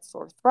such a bad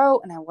sore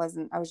throat and I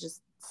was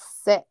just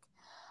sick.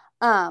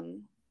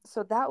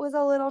 So that was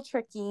a little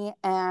tricky.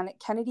 And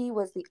Kennedy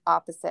was the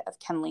opposite of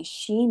Kenley.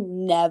 She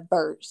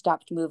never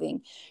stopped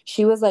moving.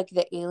 She was like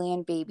the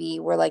alien baby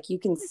where like you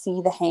can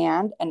see the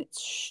hand and it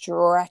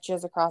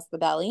stretches across the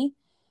belly.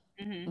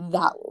 Mm-hmm.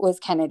 That was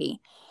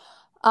Kennedy.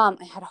 I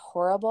had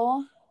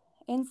horrible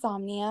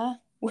insomnia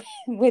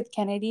with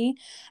Kennedy.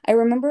 I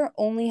remember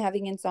only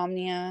having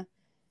insomnia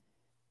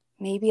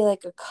maybe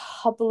like a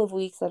couple of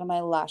weeks out of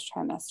my last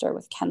trimester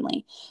with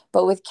Kenley.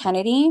 But with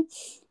Kennedy,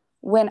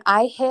 when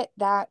I hit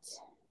that,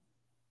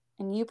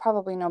 and you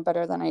probably know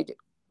better than I do,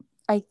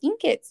 I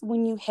think it's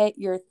when you hit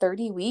your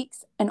 30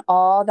 weeks and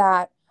all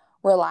that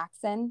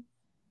relaxin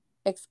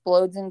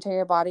explodes into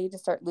your body to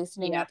start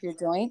loosening Yeah. up your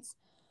joints.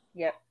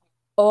 Yep.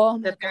 Oh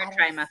The my third God.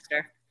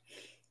 trimester.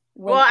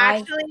 Well, When I,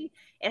 actually,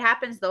 it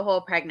happens the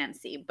whole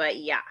pregnancy, but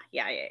yeah.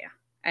 I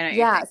know what you're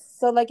yeah, saying.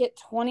 so like at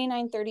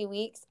 29, 30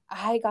 weeks,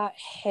 I got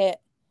hit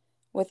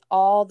with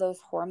all those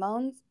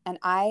hormones and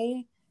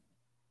I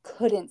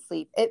couldn't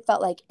sleep. It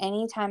felt like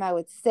anytime I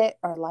would sit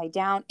or lie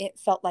down, it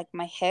felt like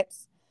my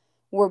hips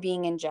were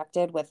being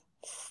injected with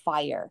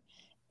fire.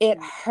 It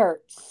Mm.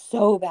 hurt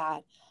so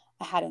bad.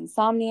 I had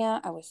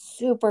insomnia. I was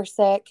super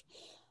sick.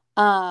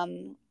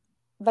 Um,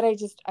 but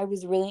I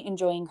was really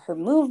enjoying her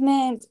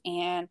movement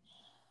and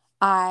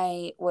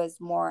I was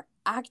more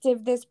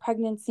active this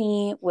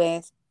pregnancy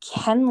with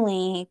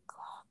Kenley.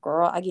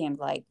 Girl, I gained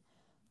like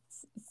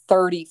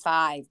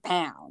 35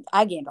 pounds.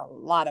 I gained a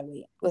lot of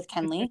weight with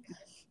Kenley.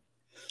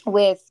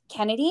 With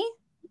Kennedy,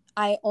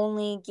 I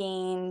only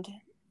gained,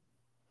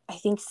 I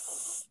think,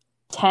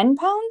 10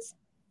 pounds.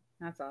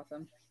 That's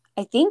awesome.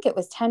 I think it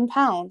was 10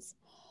 pounds.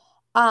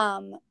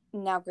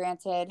 Now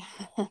granted,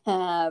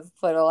 I've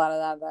put a lot of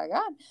that back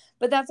on,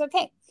 but that's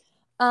okay.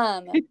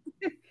 Um,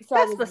 so I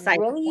That's was beside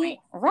the really, point.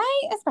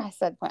 right, as I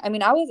said, point. I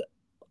mean, I was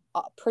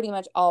pretty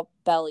much all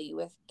belly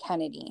with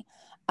Kennedy.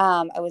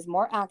 I was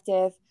more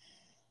active,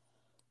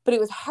 but it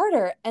was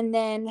harder. And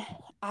then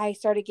I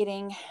started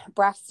getting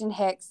Braxton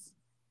Hicks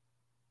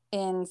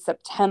in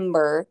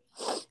September.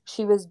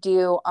 She was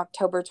due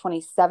October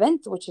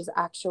 27th, which is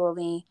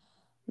actually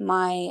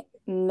my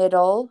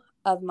middle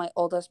of my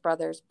oldest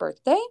brother's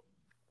birthday.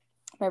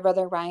 My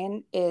brother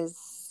Ryan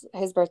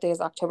his birthday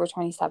is October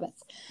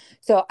 27th.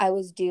 So I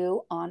was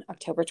due on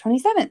October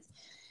 27th.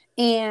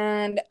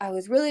 And I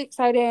was really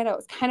excited. I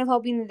was kind of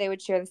hoping that they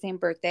would share the same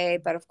birthday,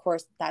 but of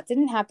course that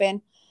didn't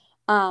happen.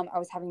 I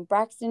was having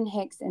Braxton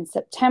Hicks in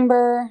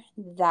September.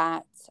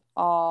 That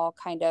all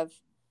kind of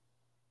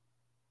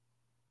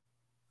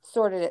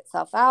sorted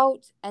itself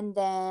out. And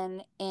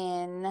then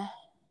in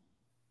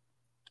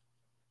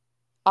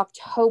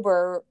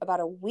October, about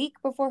a week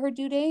before her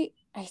due date,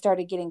 I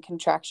started getting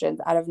contractions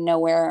out of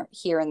nowhere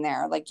here and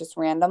there, like just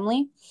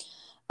randomly.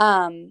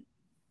 Um,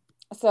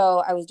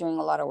 so I was doing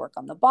a lot of work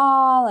on the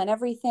ball and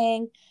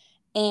everything.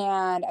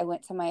 And I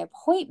went to my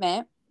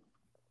appointment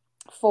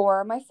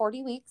for my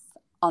 40 weeks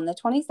on the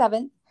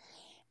 27th.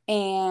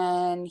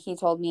 And he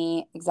told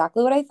me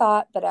exactly what I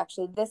thought, but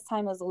actually this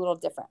time was a little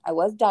different. I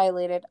was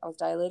dilated. I was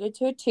dilated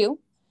to a 2.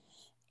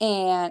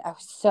 And I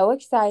was so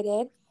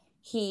excited.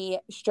 He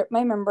stripped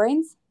my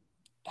membranes,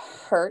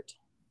 hurt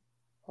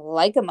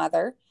like a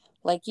mother,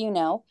 like you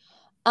know.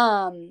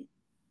 Um,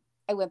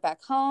 I went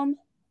back home.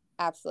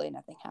 Absolutely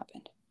nothing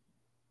happened.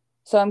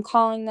 So I'm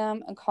calling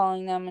them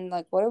and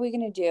like, what are we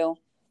going to do?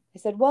 They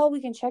said, well,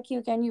 we can check you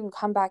again. You can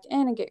come back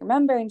in and get your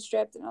membrane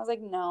stripped. And I was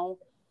like, no,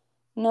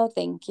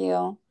 thank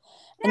you.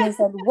 And they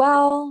said,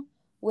 well,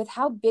 with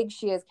how big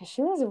she is, because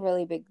she was a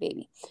really big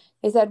baby,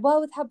 they said,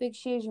 well, with how big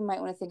she is, you might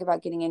want to think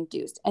about getting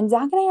induced. And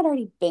Zach and I had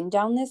already been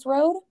down this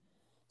road.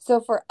 So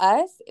for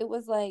us, it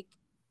was like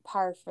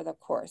par for the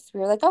course. We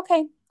were like,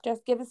 okay,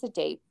 just give us a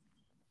date.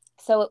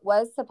 So it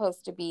was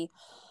supposed to be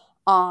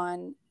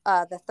on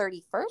the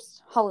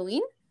 31st,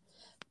 Halloween.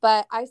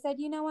 But I said,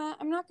 you know what?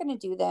 I'm not going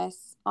to do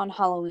this on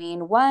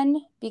Halloween.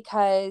 One,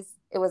 because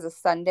it was a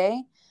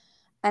Sunday.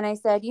 And I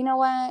said, you know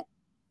what?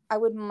 I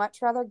would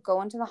much rather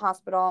go into the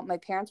hospital. My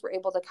parents were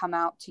able to come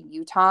out to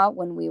Utah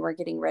when we were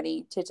getting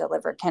ready to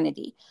deliver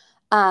Kennedy.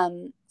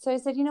 So I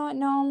said, you know what?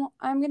 No,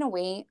 I'm going to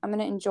wait. I'm going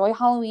to enjoy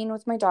Halloween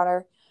with my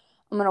daughter.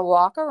 I'm going to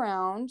walk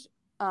around,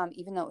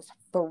 even though it was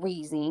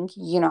freezing.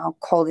 You know how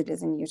cold it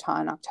is in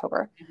Utah in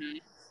October. Mhm.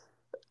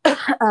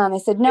 I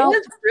said, It no,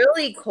 was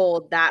really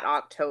cold that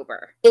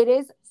October. it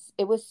is.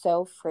 It was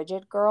so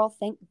frigid, girl.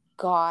 Thank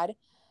God.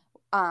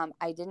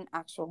 I didn't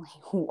actually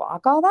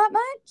walk all that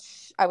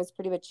much. I was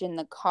pretty much in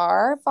the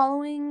car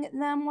following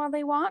them while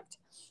they walked.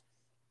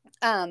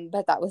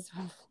 But that was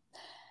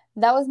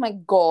my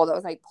goal. That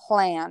was my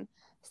plan.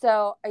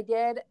 So I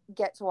did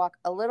get to walk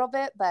a little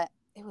bit, but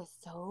it was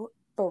so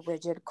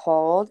frigid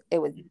cold. It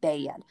was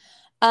bad.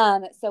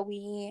 So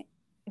we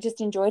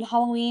just enjoyed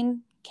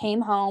Halloween,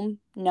 came home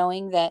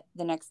knowing that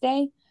the next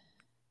day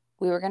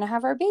we were going to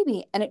have our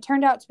baby. And it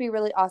turned out to be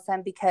really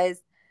awesome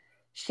because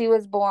she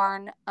was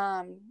born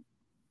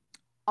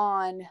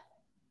on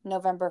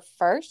November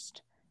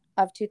 1st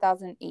of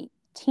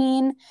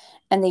 2018.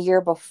 And the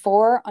year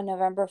before, on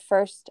November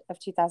 1st of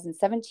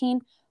 2017,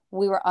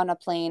 we were on a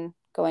plane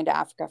going to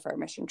Africa for a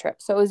mission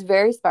trip. So it was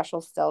very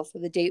special still. So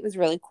the date was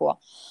really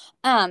cool.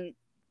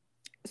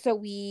 So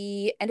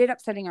we ended up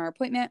setting our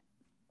appointment.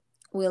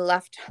 We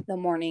left the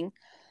morning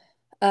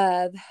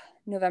of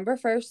November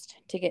 1st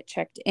to get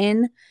checked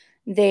in.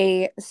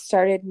 They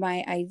started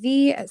my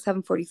IV at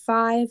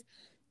 7:45.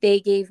 They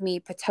gave me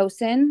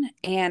Pitocin,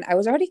 and I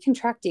was already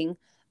contracting.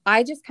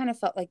 I just kind of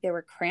felt like they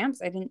were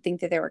cramps. I didn't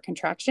think that they were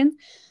contractions,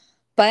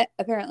 but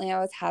apparently I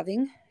was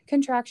having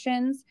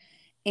contractions.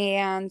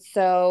 And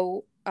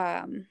so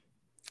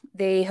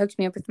they hooked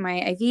me up with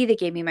my IV. They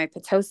gave me my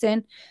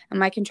Pitocin, and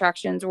my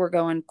contractions were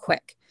going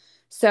quick.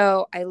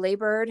 So I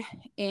labored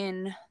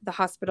in the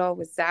hospital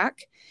with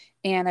Zach,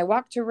 and I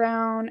walked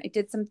around. I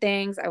did some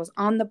things. I was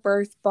on the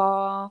birth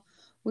ball.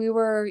 We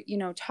were,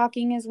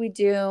 talking as we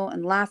do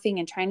and laughing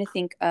and trying to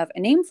think of a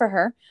name for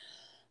her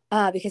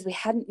because we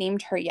hadn't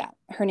named her yet.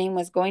 Her name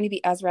was going to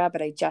be Ezra,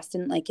 but I just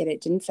didn't like it. It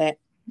didn't fit.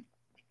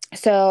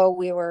 So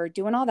we were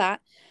doing all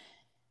that.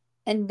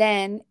 And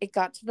then it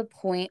got to the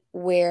point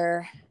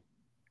where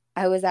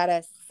I was at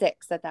a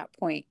 6 at that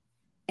point.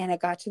 And it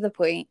got to the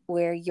point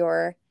where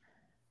your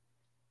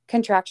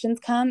contractions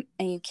come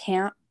and you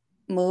can't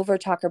move or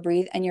talk or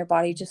breathe, and your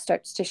body just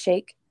starts to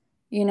shake,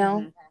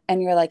 Mm-hmm.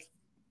 and you're like,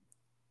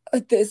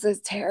 this is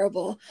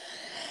terrible.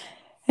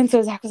 And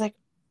so Zach was like,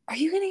 are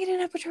you going to get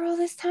an epidural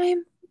this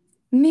time?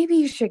 Maybe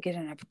you should get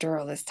an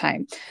epidural this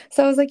time.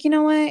 So I was like, you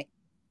know what?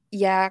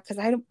 Yeah, because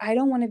I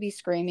don't want to be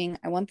screaming.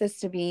 I want this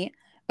to be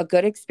a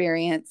good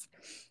experience.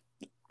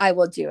 I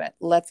will do it.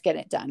 Let's get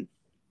it done.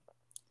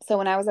 So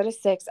when I was at a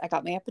 6, I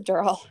got my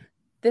epidural.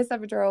 This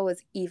epidural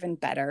was even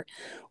better.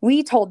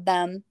 We told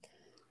them,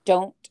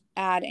 don't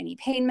add any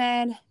pain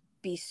med.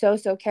 Be so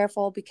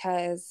careful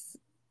because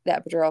the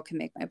epidural can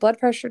make my blood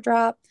pressure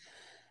drop.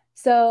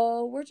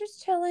 So we're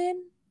just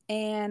chilling,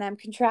 and I'm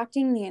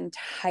contracting the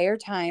entire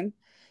time.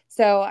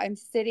 So I'm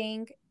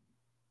sitting.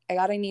 I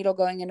got a needle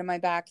going into my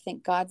back.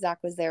 Thank God Zach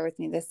was there with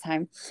me this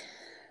time.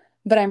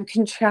 But I'm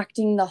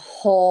contracting the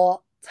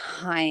whole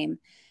time.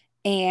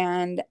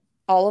 And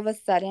all of a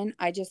sudden,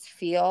 I just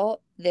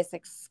feel this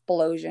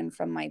explosion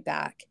from my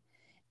back.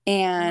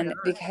 And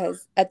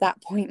because at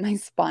that point, my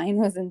spine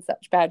was in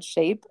such bad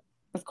shape.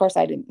 Of course,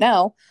 I didn't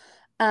know.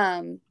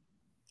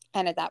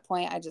 And at that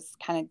point, I just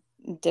kind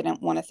of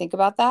didn't want to think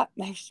about that.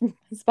 My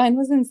spine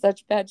was in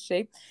such bad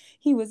shape.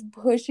 He was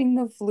pushing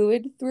the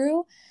fluid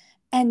through,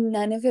 and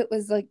none of it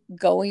was like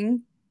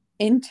going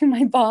into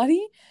my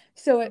body.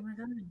 So it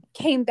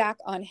came back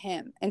on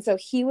him. And so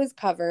he was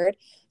covered.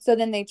 So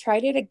then they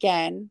tried it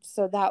again.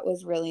 So that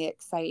was really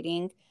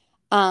exciting.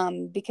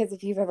 Because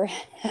if you've ever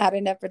had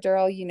an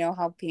epidural, you know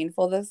how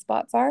painful those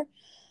spots are.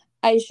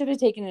 I should have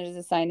taken it as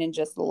a sign and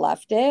just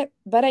left it,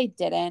 but I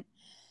didn't.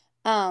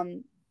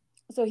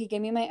 So he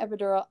gave me my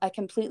epidural. I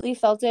completely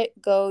felt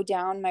it go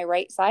down my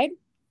right side,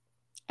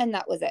 and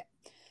that was it.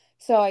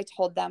 So I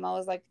told them, I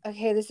was like,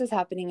 okay, this is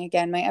happening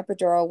again. My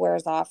epidural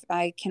wears off.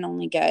 I can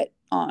only get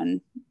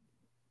on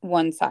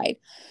one side.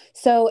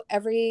 So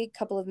every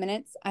couple of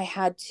minutes, I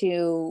had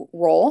to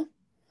roll.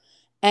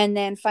 And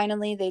then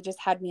finally, they just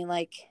had me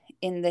like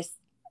in this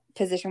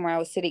position where I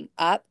was sitting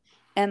up,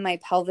 and my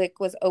pelvic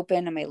was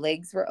open and my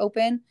legs were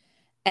open.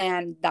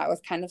 And that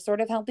was kind of sort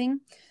of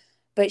helping.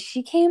 But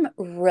she came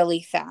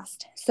really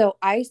fast. So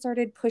I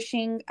started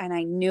pushing, and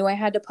I knew I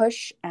had to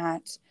push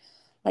at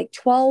like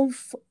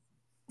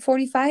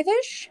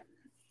 12:45-ish.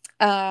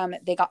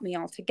 They got me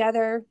all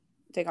together.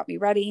 They got me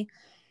ready,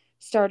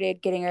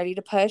 started getting ready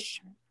to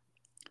push.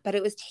 But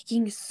it was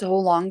taking so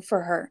long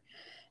for her,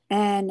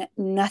 and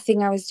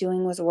nothing I was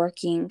doing was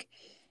working.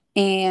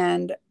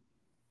 And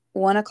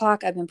 1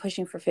 o'clock, I've been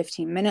pushing for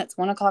 15 minutes.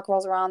 1 o'clock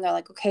rolls around. They're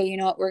like, okay, you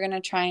know what? We're going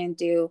to try and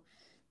do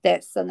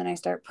this. So then I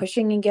start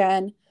pushing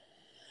again,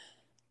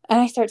 and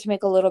I start to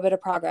make a little bit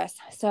of progress.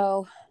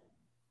 So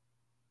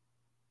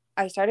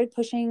I started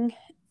pushing,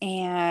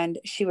 and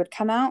she would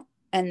come out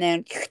and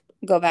then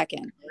go back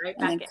in,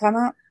 and then come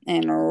out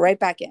and right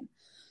back in.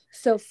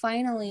 So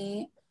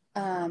finally,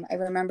 I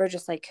remember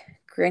just like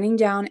grinning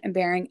down and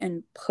bearing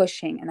and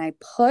pushing, and I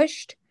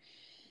pushed,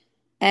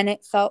 and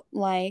it felt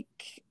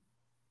like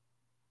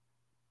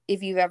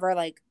if you've ever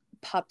like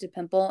popped a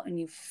pimple and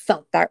you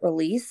felt that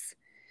release.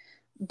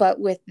 But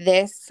with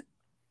this,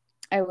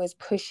 I was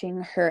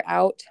pushing her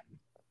out,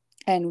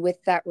 and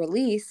with that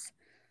release,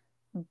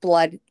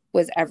 blood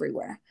was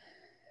everywhere.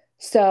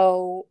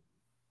 So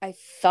I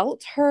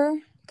felt her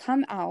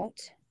come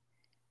out,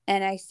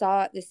 and I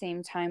saw at the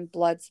same time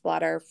blood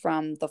splatter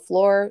from the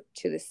floor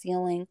to the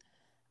ceiling.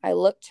 I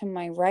looked to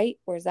my right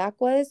where Zach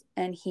was,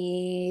 and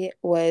he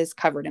was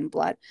covered in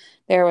blood.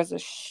 There was a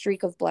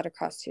streak of blood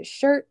across his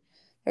shirt.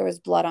 There was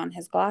blood on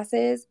his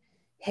glasses.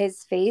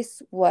 His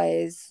face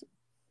was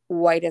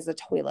white as a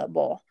toilet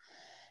bowl.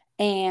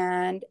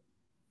 And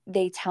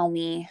they tell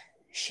me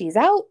she's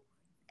out,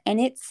 and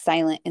it's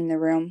silent in the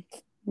room.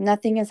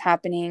 Nothing is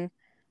happening.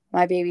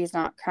 My baby is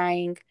not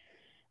crying.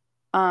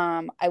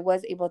 I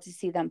was able to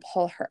see them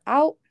pull her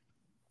out.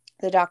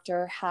 The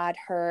doctor had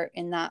her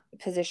in that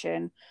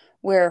position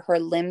where her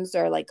limbs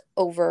are like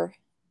over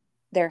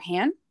their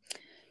hand.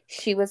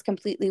 She was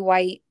completely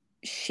white.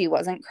 she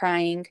wasn't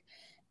crying,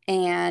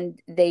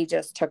 and they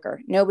just took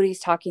her. Nobody's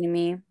talking to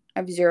me. I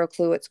have zero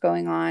clue what's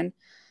going on.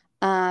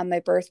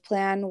 My birth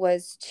plan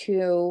was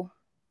to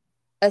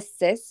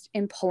assist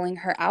in pulling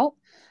her out.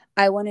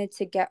 I wanted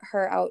to get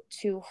her out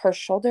to her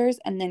shoulders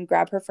and then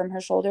grab her from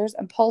her shoulders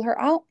and pull her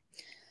out.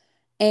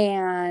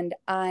 And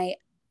I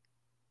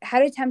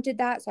had attempted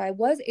that. So I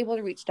was able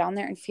to reach down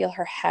there and feel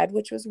her head,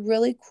 which was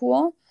really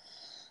cool.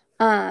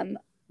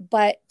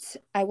 But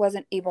I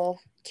wasn't able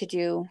to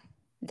do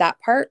that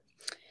part.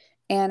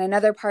 And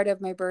another part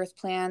of my birth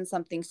plan,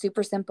 something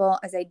super simple,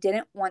 is I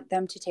didn't want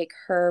them to take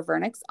her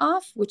vernix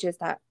off, which is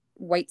that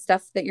white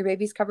stuff that your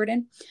baby's covered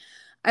in.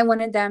 I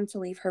wanted them to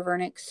leave her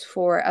vernix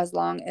for as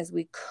long as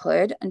we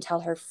could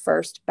until her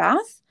first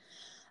bath.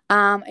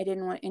 I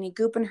didn't want any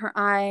goop in her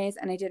eyes,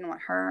 and I didn't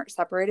want her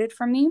separated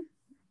from me.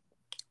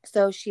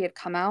 So she had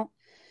come out.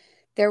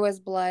 There was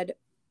blood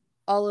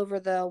all over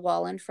the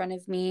wall in front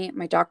of me.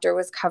 My doctor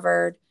was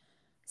covered.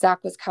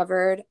 Zach was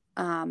covered.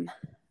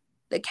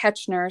 The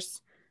catch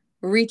nurse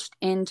reached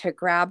in to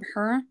grab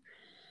her,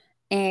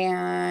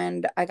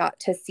 and I got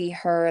to see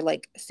her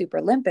like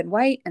super limp and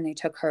white, and they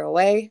took her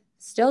away.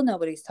 Still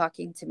nobody's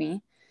talking to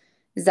me.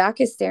 Zach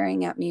is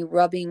staring at me,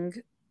 rubbing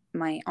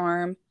my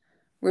arm,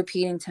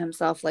 repeating to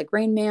himself like,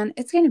 Rain Man,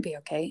 it's going to be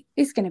okay.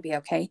 It's going to be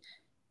okay.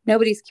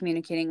 Nobody's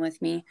communicating with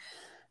me.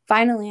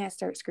 Finally, I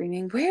start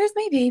screaming, where's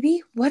my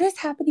baby? What is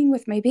happening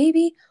with my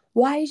baby?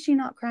 Why is she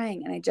not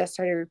crying? And I just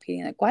started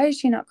repeating like, why is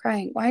she not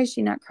crying? Why is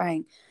she not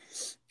crying?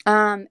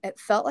 It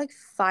felt like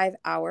 5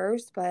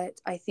 hours,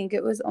 but I think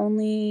it was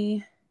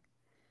only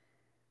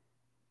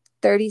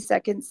 30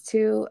 seconds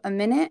to a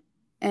minute.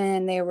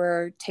 And they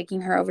were taking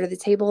her over to the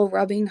table,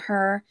 rubbing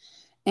her.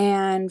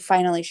 And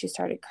finally, she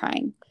started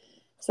crying.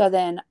 So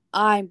then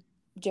I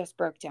just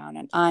broke down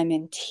and I'm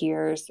in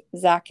tears.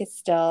 Zach is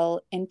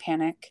still in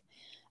panic.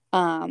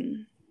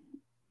 The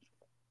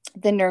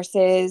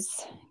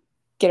nurses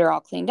get her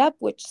all cleaned up,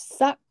 which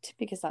sucked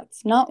because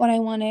that's not what I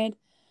wanted.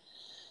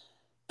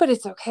 But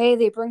it's okay.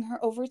 They bring her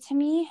over to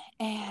me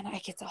and I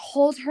get to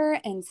hold her,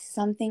 and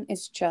something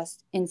is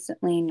just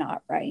instantly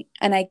not right.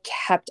 And I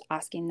kept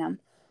asking them,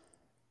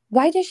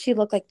 why does she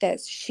look like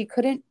this? She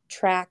couldn't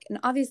track. And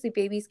obviously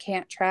babies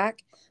can't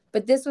track,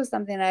 but this was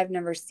something I've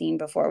never seen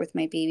before with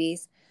my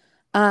babies.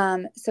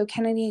 So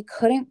Kennedy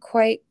couldn't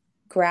quite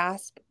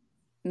grasp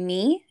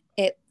me.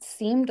 It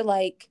seemed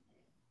like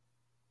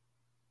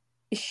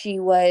she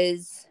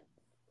was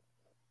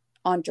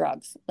on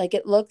drugs. Like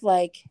it looked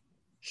like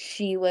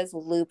she was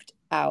looped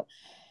out,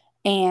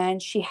 and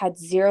she had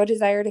zero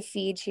desire to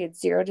feed. She had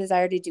zero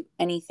desire to do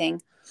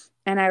anything.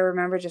 And I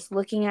remember just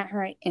looking at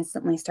her, I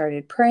instantly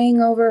started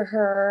praying over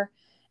her,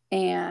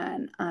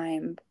 and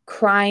I'm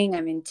crying.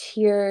 I'm in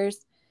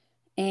tears.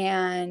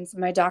 And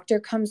my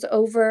doctor comes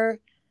over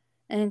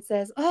and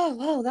says, oh,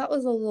 wow, that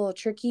was a little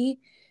tricky.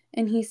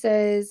 And he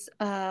says,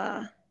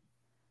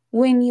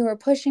 when you were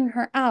pushing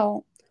her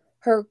out,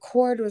 her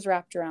cord was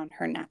wrapped around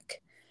her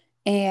neck.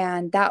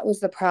 And that was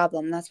the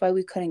problem. That's why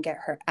we couldn't get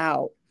her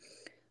out.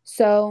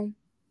 So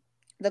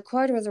the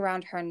cord was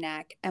around her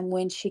neck. And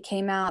when she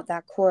came out,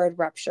 that cord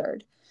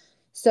ruptured.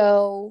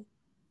 So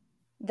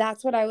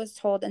that's what I was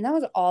told. And that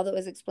was all that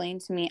was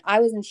explained to me. I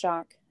was in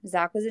shock.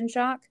 Zach was in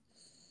shock.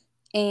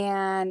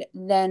 And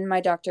then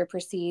my doctor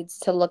proceeds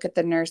to look at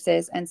the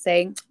nurses and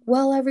say,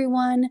 well,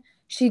 everyone,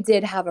 she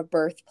did have a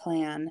birth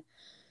plan.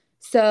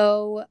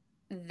 So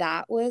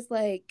that was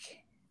like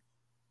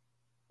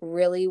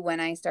really when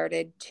I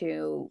started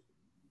to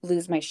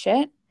lose my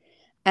shit.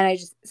 And I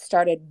just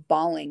started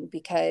bawling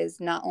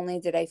because not only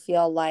did I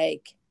feel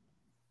like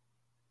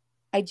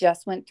I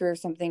just went through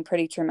something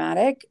pretty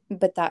traumatic,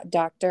 but that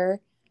doctor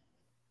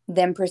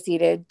then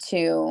proceeded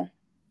to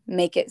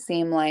make it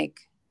seem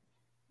like,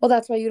 well,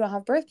 that's why you don't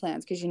have birth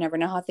plans, because you never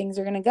know how things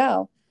are going to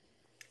go.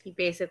 He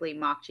basically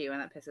mocked you,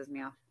 and that pisses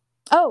me off.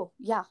 Oh,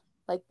 yeah.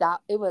 Like that.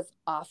 It was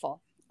awful.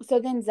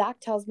 So then Zach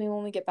tells me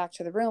when we get back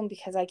to the room,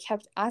 because I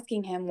kept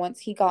asking him once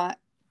he got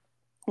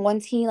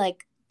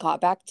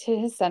back to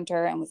his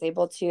center and was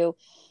able to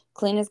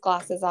clean his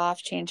glasses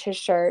off, change his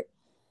shirt.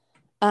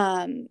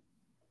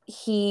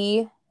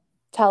 He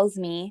tells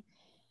me,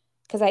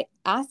 because I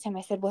asked him,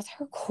 I said, was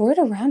her cord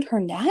around her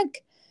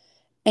neck?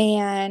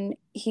 And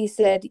he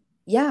said,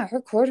 yeah,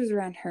 her cord was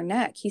around her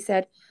neck. He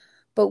said,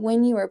 but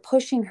when you were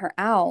pushing her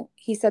out,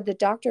 he said the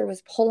doctor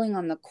was pulling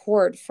on the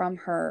cord from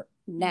her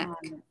neck.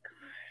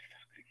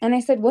 And I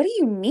said, what do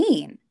you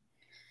mean?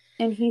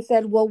 And he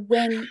said, well,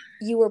 when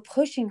you were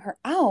pushing her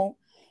out,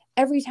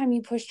 every time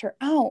you pushed her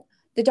out,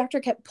 the doctor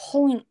kept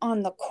pulling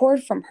on the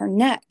cord from her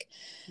neck.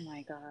 Oh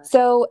my God.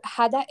 So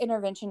had that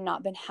intervention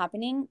not been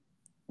happening,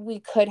 we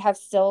could have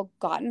still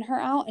gotten her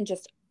out and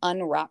just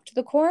unwrapped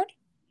the cord.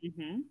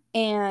 Mm-hmm.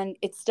 And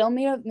it still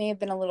may have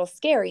been a little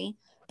scary,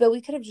 but we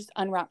could have just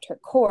unwrapped her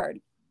cord.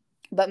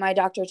 But my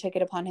doctor took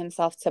it upon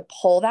himself to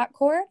pull that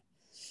cord.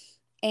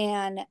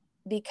 And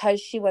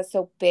because she was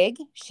so big,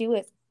 she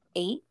was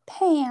 8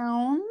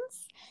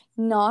 pounds,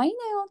 9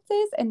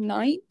 ounces, and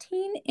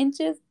 19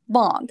 inches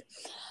long.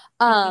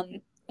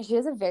 She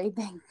was a very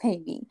big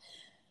baby.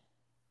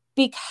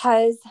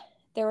 Because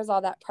there was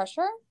all that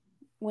pressure.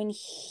 When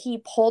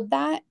he pulled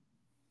that,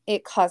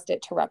 it caused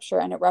it to rupture,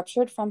 and it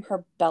ruptured from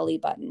her belly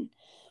button,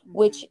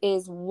 which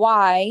is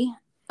why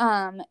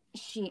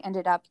she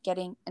ended up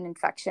getting an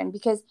infection,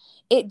 because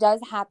it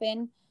does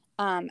happen.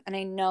 And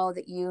I know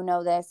that you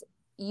know this.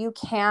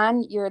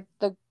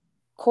 The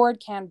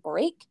cord can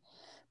break,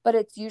 but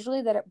it's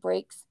usually that it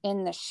breaks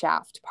in the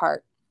shaft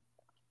part.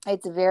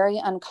 It's very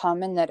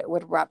uncommon that it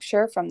would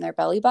rupture from their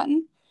belly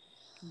button.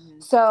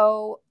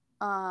 So,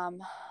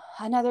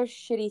 another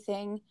shitty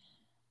thing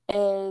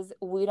is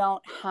we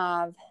don't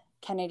have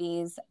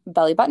Kennedy's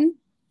belly button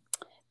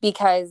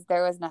because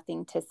there was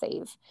nothing to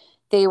save.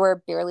 They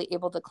were barely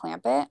able to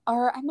clamp it,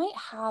 or I might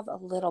have a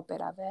little bit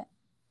of it.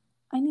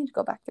 I need to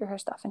go back through her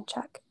stuff and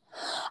check.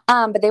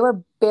 But they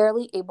were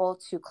barely able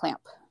to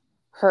clamp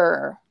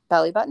her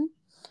belly button.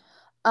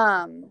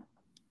 And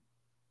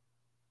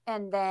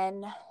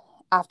then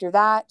after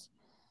that,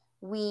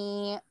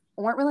 we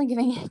weren't really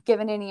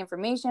given any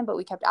information, but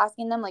we kept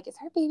asking them, like, is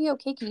her baby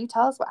okay? Can you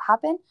tell us what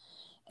happened?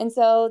 And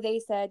so they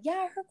said,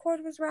 yeah, her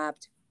cord was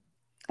wrapped.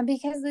 And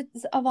because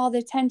of all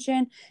the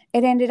tension,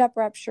 it ended up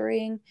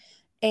rupturing.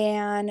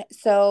 And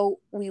so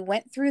we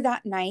went through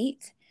that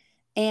night.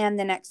 And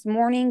the next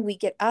morning, we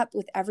get up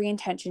with every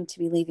intention to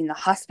be leaving the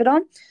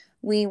hospital.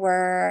 We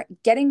were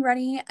getting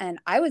ready, and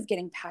I was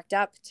getting packed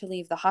up to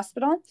leave the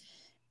hospital.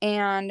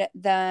 And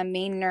the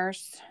main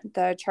nurse,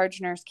 the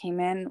charge nurse, came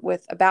in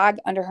with a bag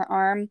under her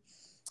arm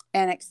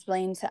and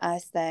explained to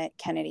us that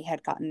Kennedy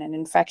had gotten an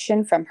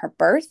infection from her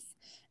birth.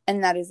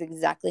 And that is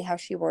exactly how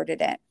she worded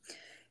it.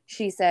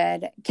 She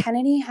said,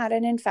 Kennedy had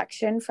an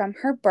infection from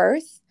her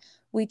birth.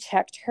 We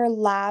checked her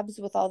labs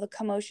with all the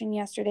commotion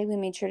yesterday. We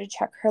made sure to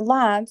check her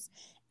labs,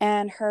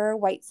 and her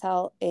white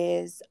cell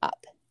is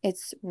up.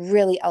 It's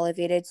really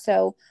elevated.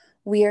 So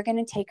we are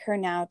going to take her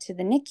now to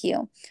the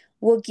NICU.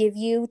 We'll give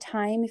you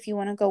time if you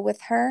want to go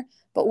with her,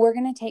 but we're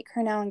going to take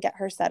her now and get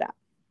her set up.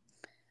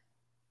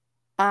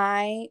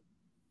 I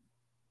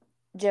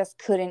just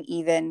couldn't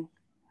even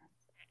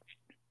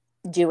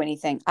do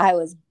anything. I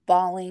was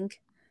bawling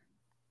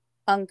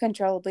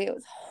uncontrollably. It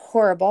was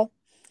horrible.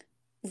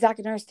 Zach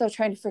and I are still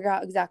trying to figure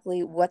out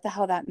exactly what the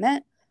hell that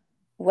meant,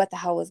 what the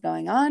hell was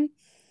going on.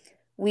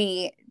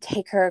 We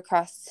take her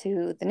across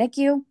to the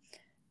NICU.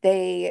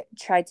 They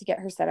tried to get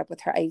her set up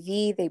with her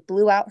IV. They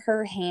blew out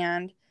her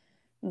hand.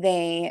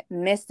 They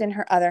missed in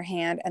her other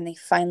hand, and they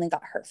finally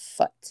got her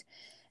foot.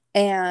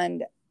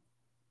 And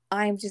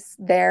I'm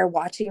just there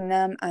watching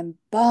them. I'm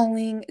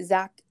bawling.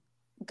 Zach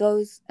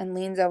goes and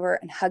leans over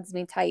and hugs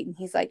me tight. And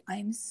he's like,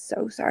 I'm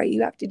so sorry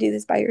you have to do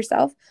this by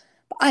yourself,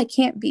 but I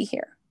can't be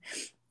here.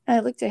 And I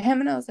looked at him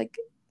and I was like,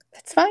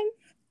 that's fine.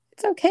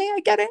 It's okay.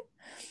 I get it.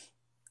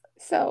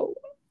 So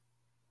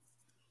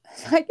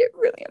I get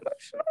really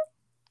emotional.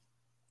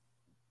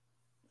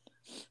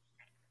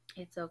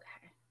 It's okay.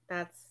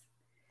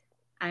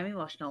 I'm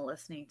emotional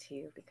listening to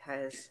you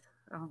because,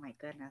 oh my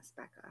goodness,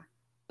 Becca.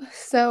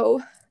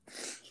 So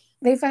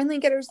they finally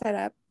get her set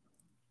up,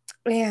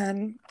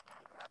 and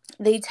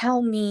they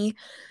tell me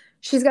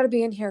she's got to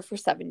be in here for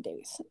 7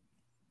 days.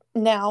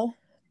 Now,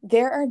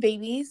 there are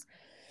babies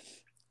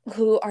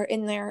who are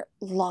in there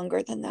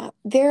longer than that.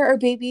 There are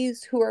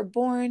babies who are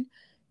born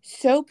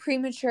so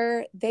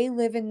premature, they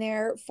live in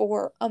there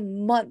for a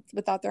month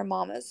without their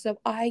mamas. So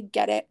I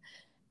get it.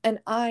 And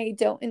I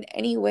don't in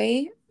any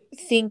way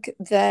think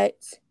that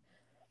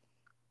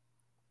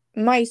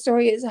my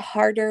story is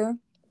harder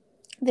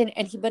than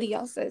anybody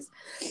else's.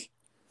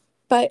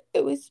 But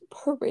it was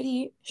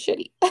pretty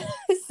shitty.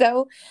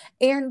 So,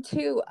 and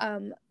too,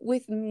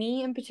 with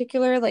me in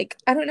particular, like,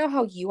 I don't know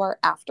how you are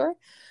after,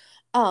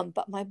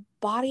 but my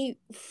body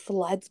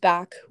floods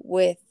back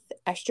with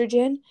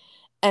estrogen.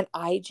 And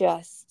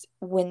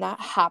when that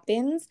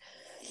happens,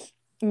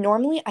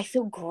 normally I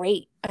feel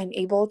great. I'm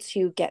able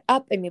to get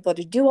up. I'm able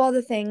to do all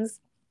the things,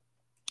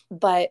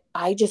 but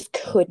I just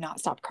could not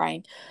stop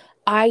crying.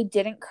 I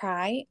didn't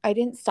cry. I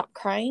didn't stop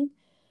crying.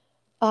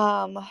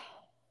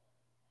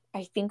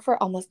 I think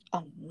for almost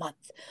a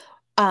month.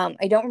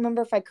 I don't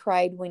remember if I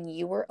cried when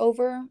you were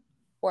over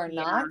or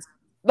not.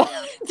 But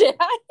did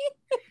I?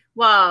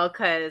 Well,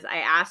 because I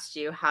asked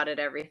you, how did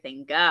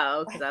everything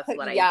go? Because that's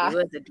what I do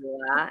as a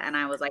doula. And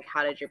I was like,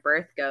 how did your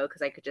birth go?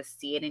 Because I could just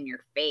see it in your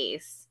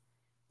face.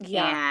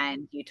 Yeah.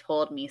 And you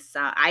told me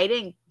some. I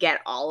didn't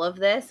get all of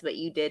this, but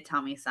you did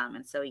tell me some.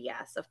 And so,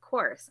 yes, of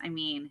course. I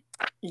mean.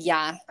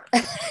 Yeah.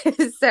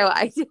 So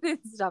I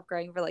didn't stop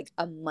crying for like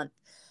a month.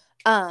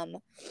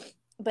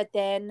 But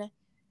then,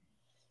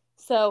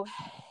 so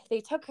they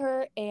took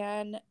her,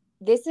 and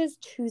this is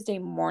Tuesday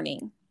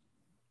morning.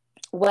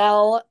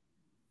 Well,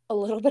 a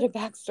little bit of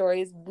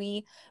backstory is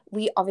we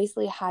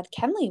obviously had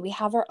Kenley. We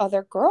have our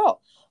other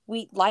girl.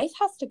 Life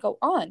has to go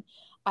on.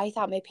 I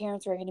thought my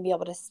parents were going to be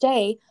able to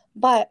stay,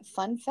 but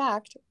fun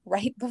fact,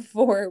 right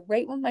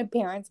when my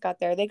parents got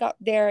there, they got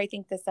there, I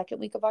think the second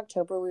week of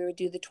October, we would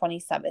do the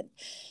 27th.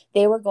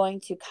 They were going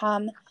to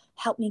come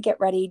help me get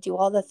ready, do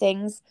all the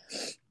things.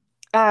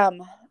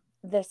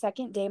 The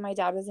second day my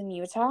dad was in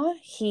Utah,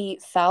 he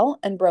fell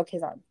and broke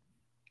his arm.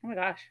 Oh my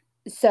gosh.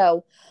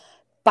 So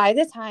By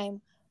the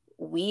time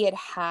we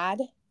had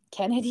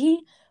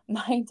Kennedy,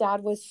 my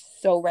dad was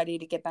so ready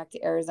to get back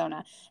to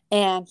Arizona.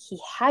 And he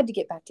had to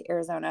get back to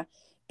Arizona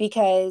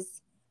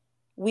because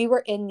we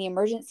were in the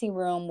emergency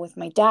room with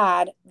my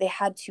dad. They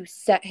had to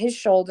set his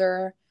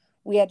shoulder.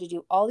 We had to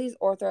do all these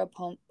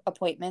ortho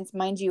appointments.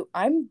 Mind you,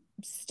 I'm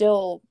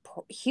still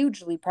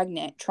hugely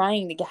pregnant,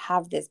 trying to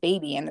have this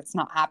baby, and it's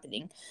not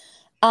happening.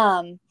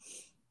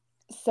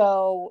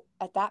 So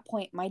at that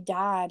point, my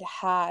dad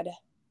had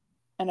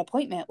an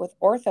appointment with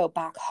ortho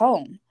back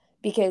home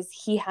because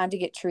he had to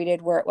get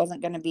treated where it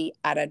wasn't going to be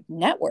at a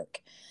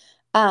network.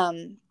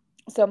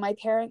 So my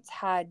parents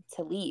had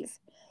to leave.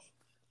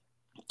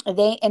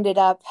 They ended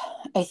up,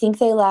 I think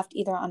they left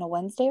either on a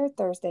Wednesday or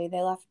Thursday.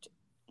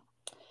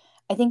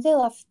 I think they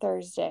left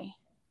Thursday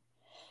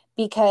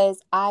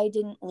because I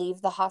didn't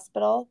leave the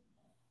hospital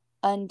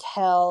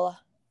until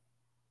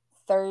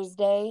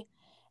Thursday.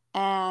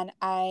 And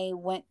I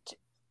went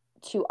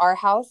to our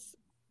house,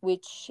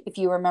 which, if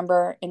you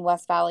remember, in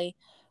West Valley,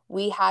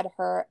 we had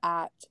her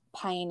at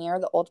Pioneer,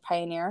 the old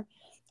Pioneer.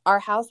 Our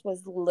house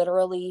was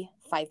literally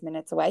 5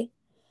 minutes away.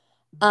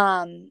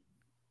 And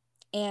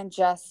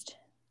just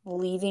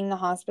leaving the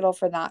hospital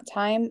for that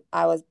time,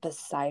 I was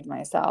beside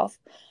myself.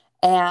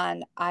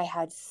 And I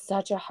had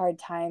such a hard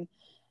time.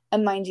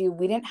 And mind you,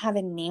 we didn't have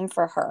a name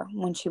for her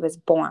when she was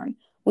born.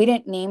 We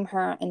didn't name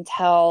her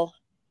until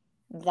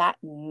that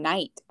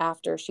night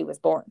after she was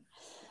born.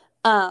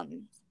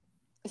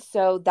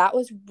 So that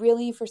was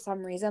really, for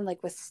some reason,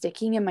 like, was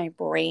sticking in my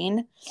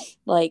brain,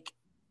 like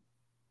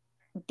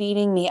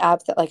beating me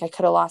up that like I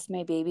could have lost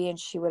my baby and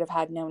she would have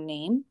had no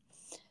name.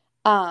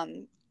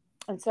 And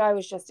so I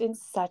was just in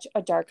such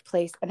a dark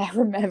place. And I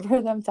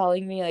remember them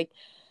telling me, like,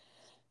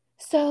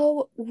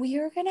 so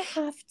we're going to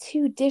have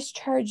to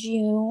discharge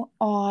you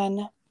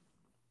on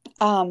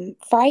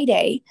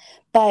Friday,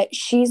 but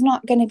she's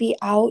not going to be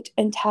out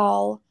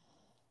until,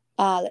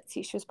 let's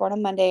see, she was born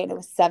on Monday and it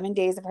was 7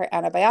 days of her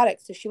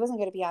antibiotics. So she wasn't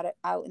going to be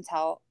out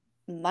until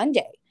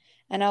Monday.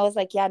 And I was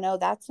like, yeah, no,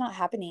 that's not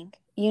happening.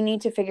 You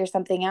need to figure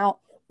something out,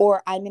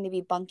 or I'm going to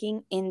be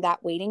bunking in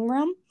that waiting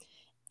room.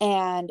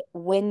 And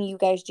when you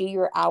guys do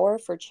your hour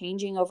for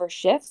changing over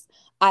shifts,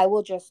 I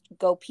will just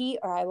go pee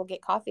or I will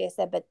get coffee. I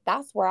said, but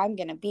that's where I'm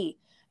going to be.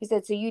 He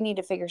said, so you need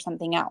to figure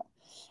something out.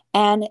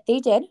 And they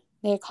did.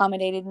 They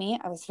accommodated me.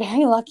 I was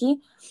very lucky.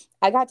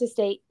 I got to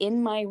stay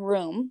in my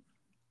room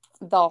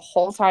the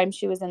whole time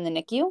she was in the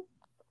NICU.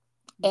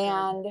 Okay.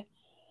 And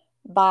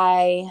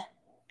by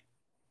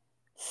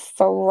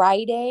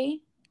Friday,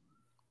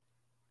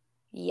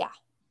 yeah,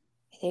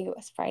 I think it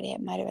was Friday.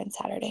 It might have been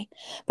Saturday.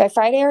 By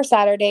Friday or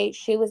Saturday,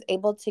 she was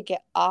able to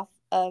get off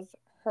of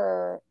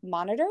her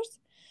monitors.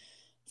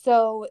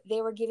 So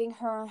they were giving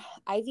her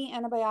IV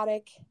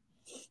antibiotic,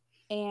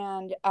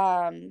 and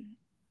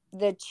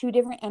the two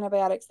different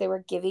antibiotics they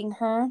were giving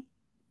her,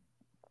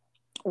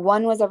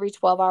 one was every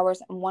 12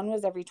 hours and one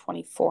was every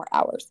 24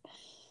 hours.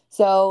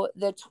 So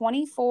the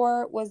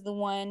 24 was the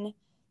one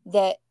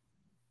that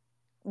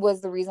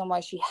was the reason why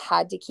she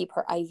had to keep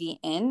her IV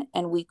in,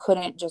 and we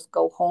couldn't just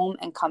go home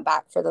and come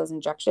back for those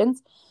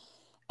injections.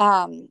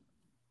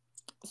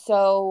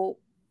 So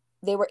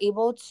they were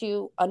able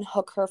to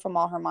unhook her from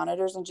all her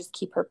monitors and just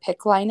keep her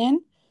PICC line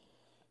in.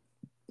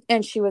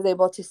 And she was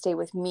able to stay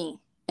with me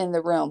in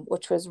the room,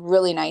 which was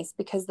really nice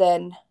because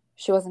then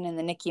she wasn't in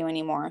the NICU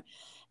anymore.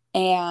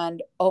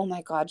 And oh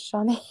my God,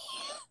 Shawnee,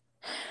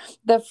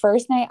 the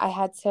first night I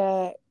had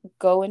to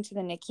go into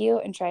the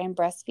NICU and try and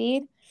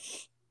breastfeed,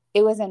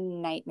 it was a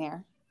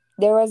nightmare.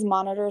 There was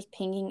monitors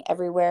pinging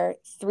everywhere.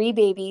 3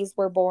 babies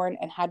were born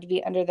and had to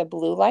be under the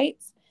blue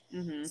lights.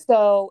 Mm-hmm.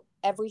 So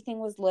everything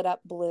was lit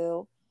up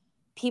blue.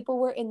 People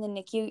were in the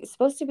NICU. It's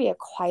supposed to be a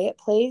quiet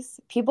place.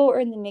 People were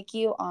in the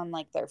NICU on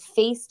like their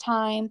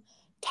FaceTime,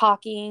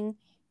 talking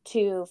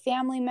to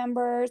family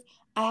members.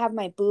 I have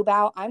my boob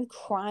out. I'm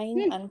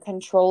crying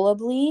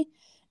uncontrollably.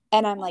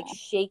 And I'm like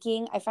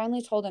shaking. I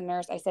finally told a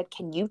nurse, I said,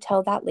 can you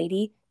tell that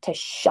lady to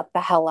shut the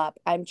hell up?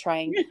 I'm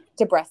trying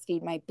to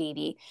breastfeed my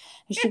baby.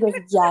 And she goes,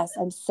 yes,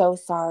 I'm so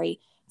sorry.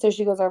 So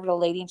she goes over to the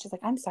lady and she's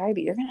like, I'm sorry,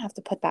 but you're going to have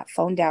to put that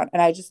phone down.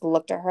 And I just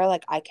looked at her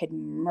like I could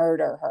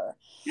murder her.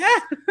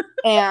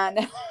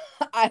 And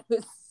I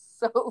was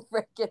so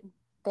freaking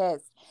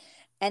pissed.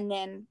 And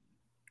then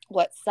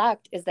what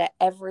sucked is that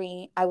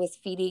I was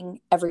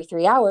feeding every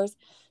 3 hours.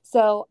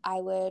 So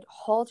I would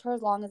hold her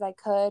as long as I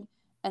could.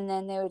 And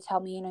then they would tell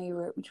me,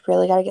 you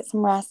really got to get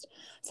some rest.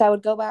 So I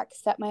would go back,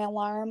 set my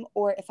alarm,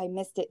 or if I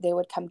missed it, they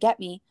would come get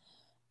me.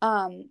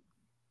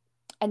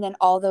 And then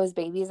all those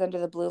babies under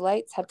the blue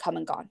lights had come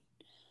and gone.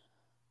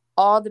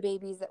 All the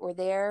babies that were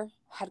there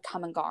had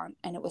come and gone.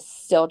 And it was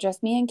still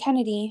just me and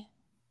Kennedy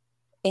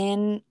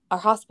in our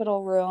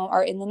hospital room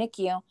or in the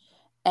NICU.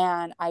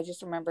 And I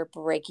just remember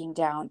breaking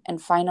down.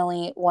 And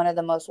finally, one of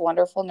the most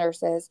wonderful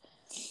nurses,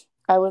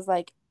 I was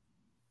like,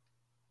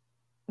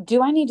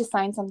 do I need to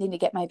sign something to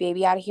get my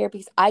baby out of here?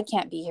 Because I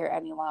can't be here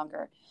any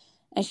longer.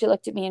 And she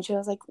looked at me and she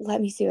was like, let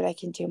me see what I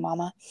can do,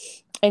 Mama.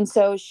 And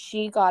so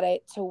she got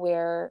it to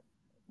where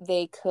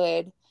they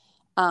could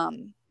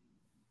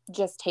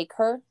just take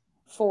her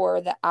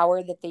for the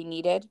hour that they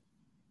needed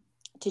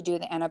to do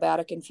the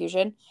antibiotic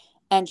infusion.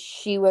 And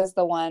she was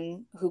the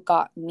one who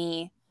got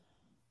me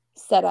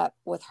set up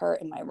with her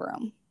in my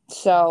room.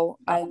 So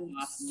That's I'm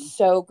awesome.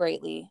 so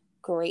greatly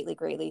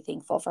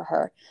thankful for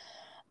her.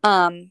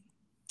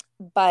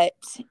 But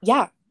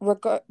yeah,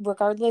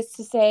 regardless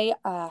to say,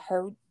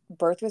 her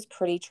birth was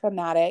pretty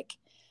traumatic.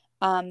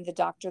 The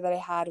doctor that I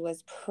had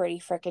was pretty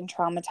freaking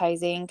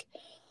traumatizing.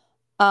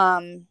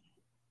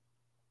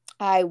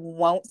 I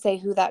won't say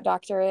who that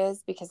doctor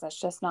is because that's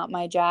just not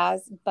my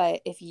jazz.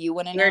 But if you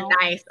want to You're know,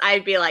 nice.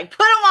 I'd be like,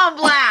 put him on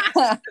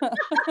blast.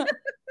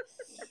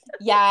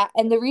 yeah.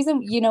 And the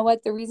reason, you know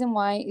what, the reason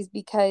why is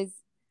because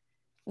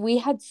we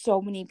had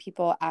so many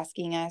people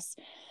asking us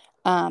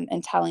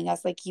and telling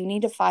us, like, you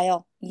need to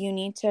file, you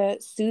need to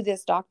sue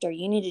this doctor,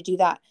 you need to do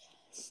that.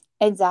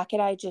 And Zach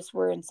and I just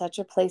were in such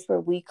a place where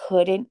we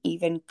couldn't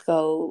even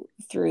go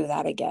through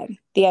that again.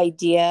 The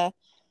idea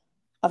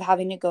of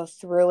having to go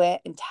through it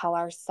and tell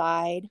our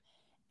side.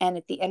 And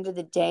at the end of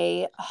the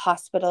day,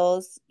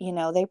 hospitals, you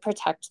know, they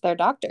protect their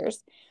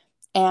doctors.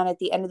 And at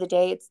the end of the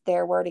day, it's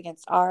their word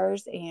against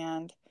ours.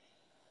 And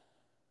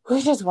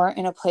we just weren't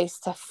in a place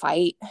to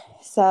fight.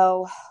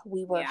 So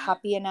we were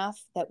happy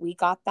enough that we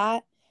got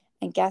that.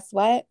 And guess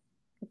what?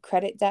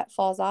 Credit debt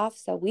falls off.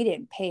 So we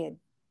didn't pay a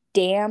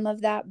damn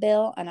of that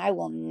bill. And I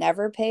will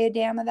never pay a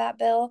damn of that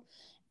bill.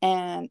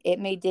 And it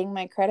may ding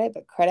my credit,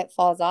 but credit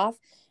falls off.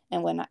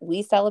 And when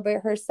we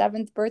celebrate her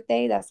 7th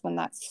birthday, that's when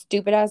that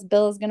stupid ass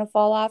bill is going to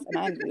fall off. And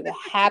I'm going to be the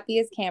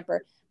happiest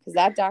camper because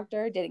that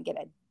doctor didn't get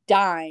a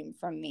dime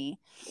from me.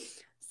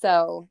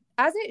 So,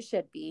 as it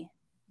should be,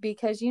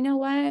 because you know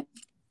what?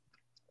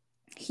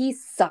 He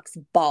sucks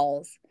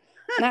balls.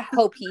 And I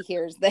hope he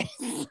hears this.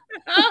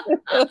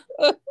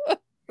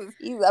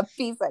 He's a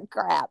piece of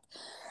crap.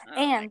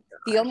 And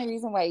the only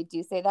reason why I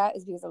do say that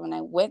is because when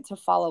I went to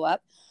follow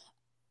up,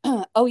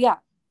 oh yeah,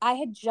 I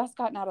had just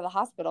gotten out of the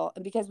hospital.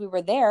 And because we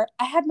were there,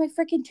 I had my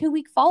freaking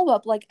 2-week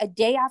follow-up like a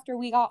day after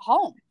we got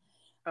home.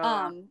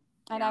 And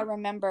I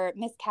remember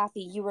Miss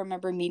Kathy, you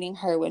remember meeting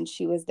her when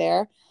she was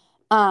there.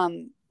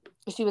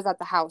 She was at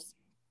the house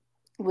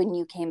when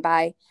you came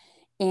by.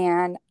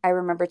 And I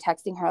remember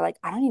texting her, like,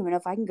 I don't even know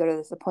if I can go to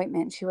this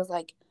appointment. And she was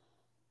like,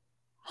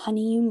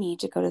 honey, you need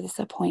to go to this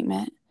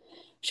appointment.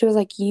 She was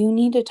like, you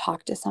need to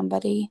talk to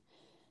somebody.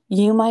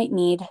 You might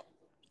need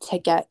to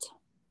get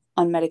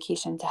on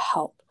medication to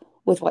help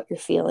with what you're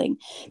feeling.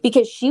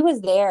 Because she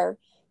was there.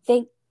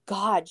 Thank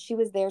God she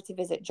was there to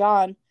visit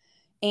John.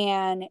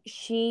 And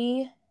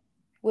she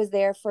was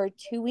there for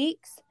 2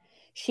 weeks.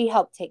 She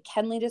helped take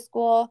Kenley to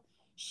school.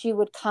 She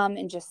would come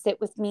and just sit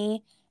with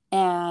me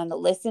and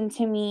listen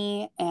to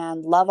me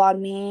and love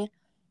on me.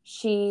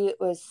 She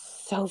was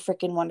so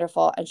freaking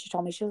wonderful. And she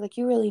told me, she was like,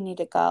 you really need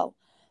to go.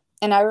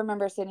 And I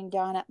remember sitting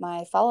down at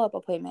my follow-up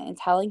appointment and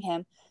telling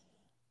him,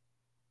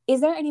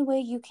 is there any way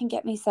you can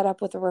get me set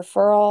up with a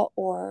referral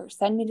or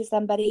send me to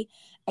somebody?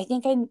 I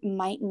think I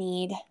might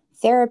need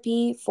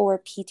therapy for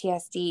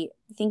PTSD.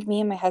 I think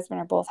me and my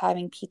husband are both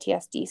having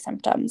PTSD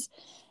symptoms.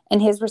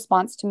 And his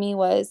response to me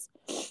was,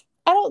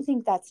 I don't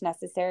think that's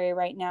necessary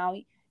right now.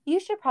 You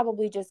should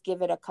probably just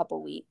give it a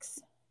couple weeks.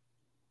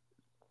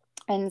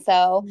 And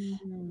so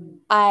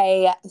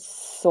I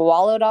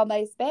swallowed all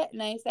my spit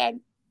and I said,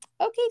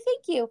 okay,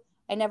 thank you.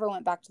 I never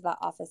went back to that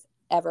office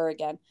ever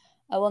again.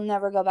 I will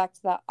never go back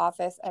to that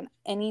office. And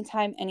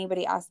anytime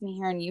anybody asks me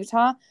here in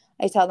Utah,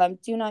 I tell them,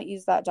 do not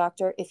use that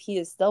doctor. If he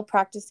is still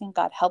practicing,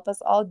 God help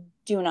us all,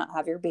 do not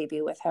have your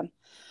baby with him.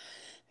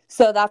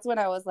 So that's when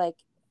I was like,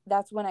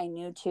 that's when I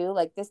knew too,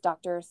 like, this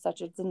doctor is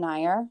such a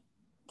denier.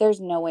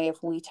 There's no way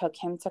if we took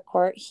him to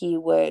court, he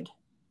would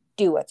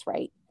do what's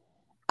right.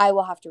 I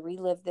will have to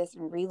relive this,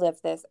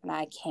 and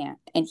I can't.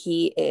 And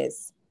he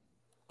is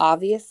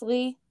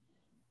obviously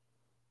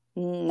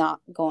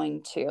not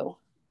going to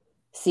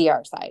see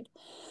our side.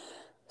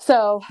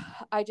 So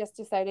I just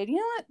decided, you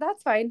know what,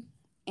 that's fine.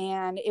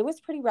 And it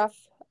was pretty rough.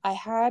 I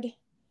had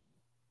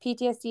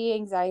PTSD,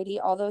 anxiety,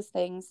 all those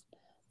things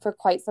for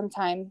quite some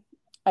time.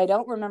 I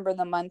don't remember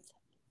the month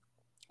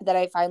that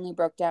I finally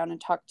broke down and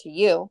talked to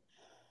you.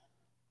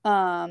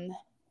 But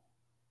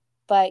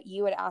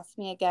you had asked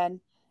me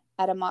again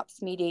at a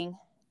MOPS meeting,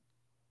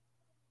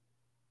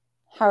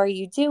 how are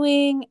you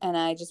doing? And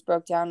I just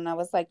broke down and I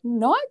was like,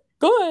 not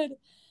good.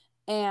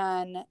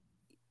 And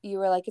you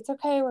were like, it's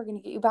okay. We're going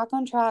to get you back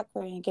on track.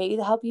 We're going to get you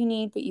the help you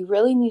need, but you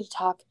really need to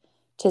talk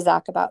to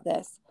Zach about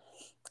this.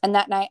 And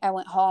that night I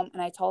went home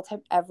and I told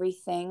him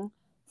everything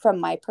from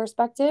my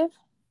perspective.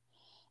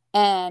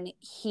 And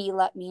he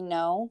let me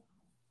know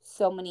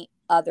so many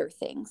other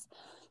things.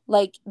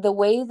 Like the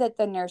way that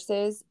the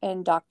nurses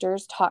and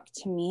doctors talked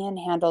to me and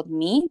handled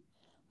me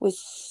was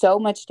so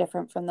much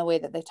different from the way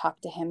that they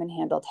talked to him and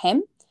handled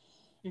him.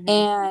 Mm-hmm.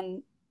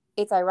 And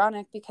it's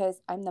ironic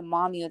because I'm the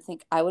mom. You would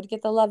think I would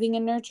get the loving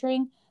and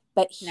nurturing,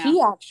 but he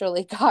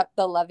actually got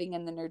the loving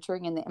and the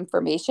nurturing and the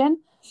information.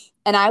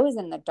 And I was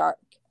in the dark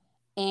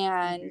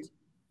and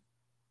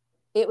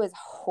it was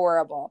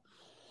horrible.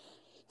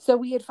 So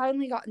we had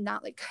finally gotten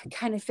that like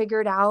kind of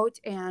figured out,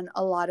 and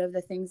a lot of the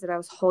things that I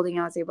was holding,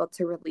 I was able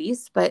to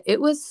release, but it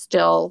was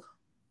still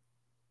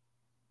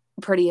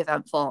pretty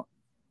eventful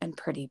and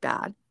pretty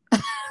bad.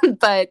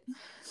 But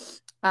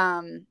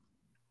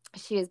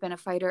she has been a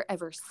fighter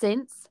ever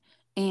since,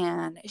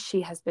 and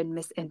she has been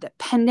Miss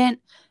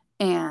Independent,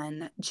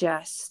 and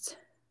just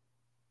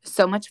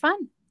so much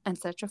fun and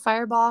such a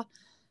fireball.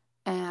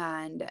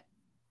 And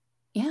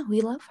yeah,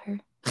 we love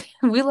her.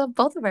 We love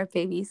both of our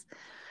babies.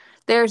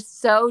 They're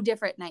so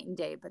different night and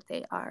day, but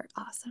they are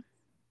awesome.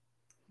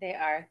 They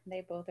are.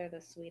 They both are the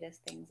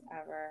sweetest things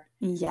ever.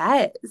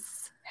 Yes.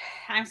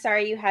 I'm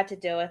sorry you had to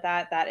deal with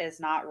that. That is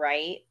not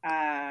right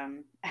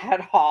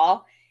at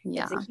all.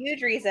 Yeah. It's a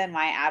huge reason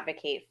why I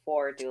advocate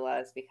for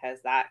doulas, because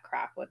that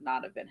crap would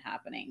not have been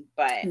happening.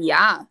 But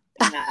Yeah.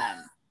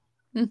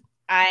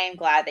 I'm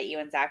glad that you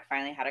and Zach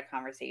finally had a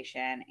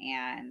conversation.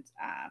 And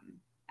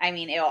I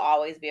mean, it'll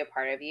always be a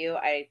part of you.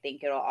 I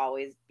think it'll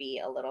always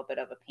be a little bit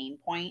of a pain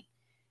point,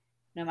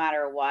 no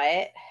matter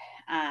what.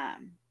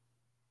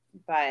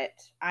 But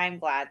I'm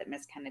glad that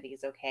Miss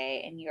Kennedy's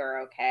okay and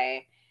you're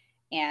okay.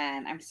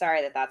 And I'm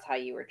sorry that that's how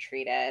you were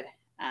treated.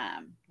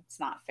 It's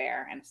not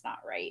fair and it's not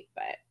right.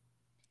 But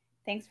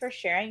thanks for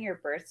sharing your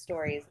birth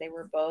stories. They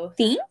were both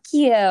Thank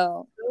you.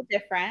 so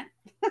different.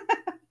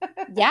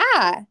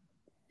 Yeah.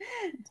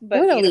 But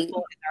totally.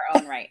 beautiful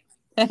in their own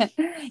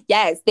right.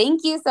 Yes.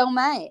 Thank you so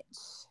much.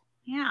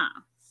 Yeah.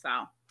 So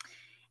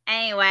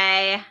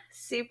anyway,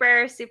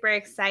 super, super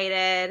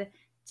excited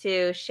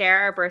to share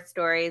our birth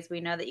stories. We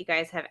know that you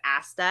guys have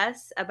asked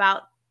us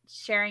about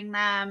sharing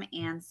them.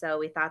 And so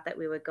we thought that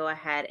we would go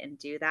ahead and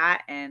do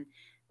that and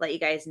let you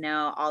guys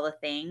know all the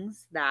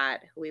things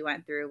that we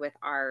went through with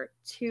our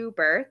 2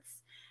 births.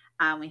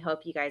 We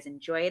hope you guys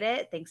enjoyed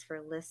it. Thanks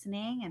for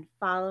listening and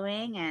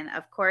following. And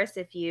of course,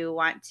 if you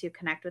want to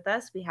connect with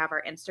us, we have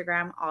our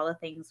Instagram, All the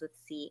Things with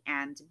C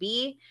and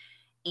B.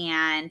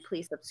 And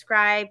please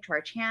subscribe to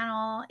our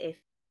channel. If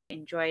you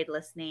enjoyed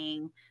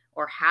listening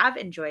or have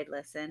enjoyed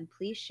listen,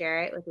 please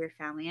share it with your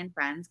family and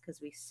friends,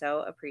 because we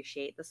so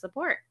appreciate the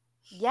support.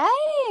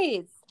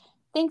 Yes.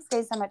 Thanks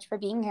guys so much for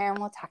being here, and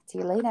we'll talk to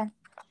you later.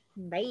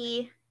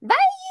 Bye. Bye.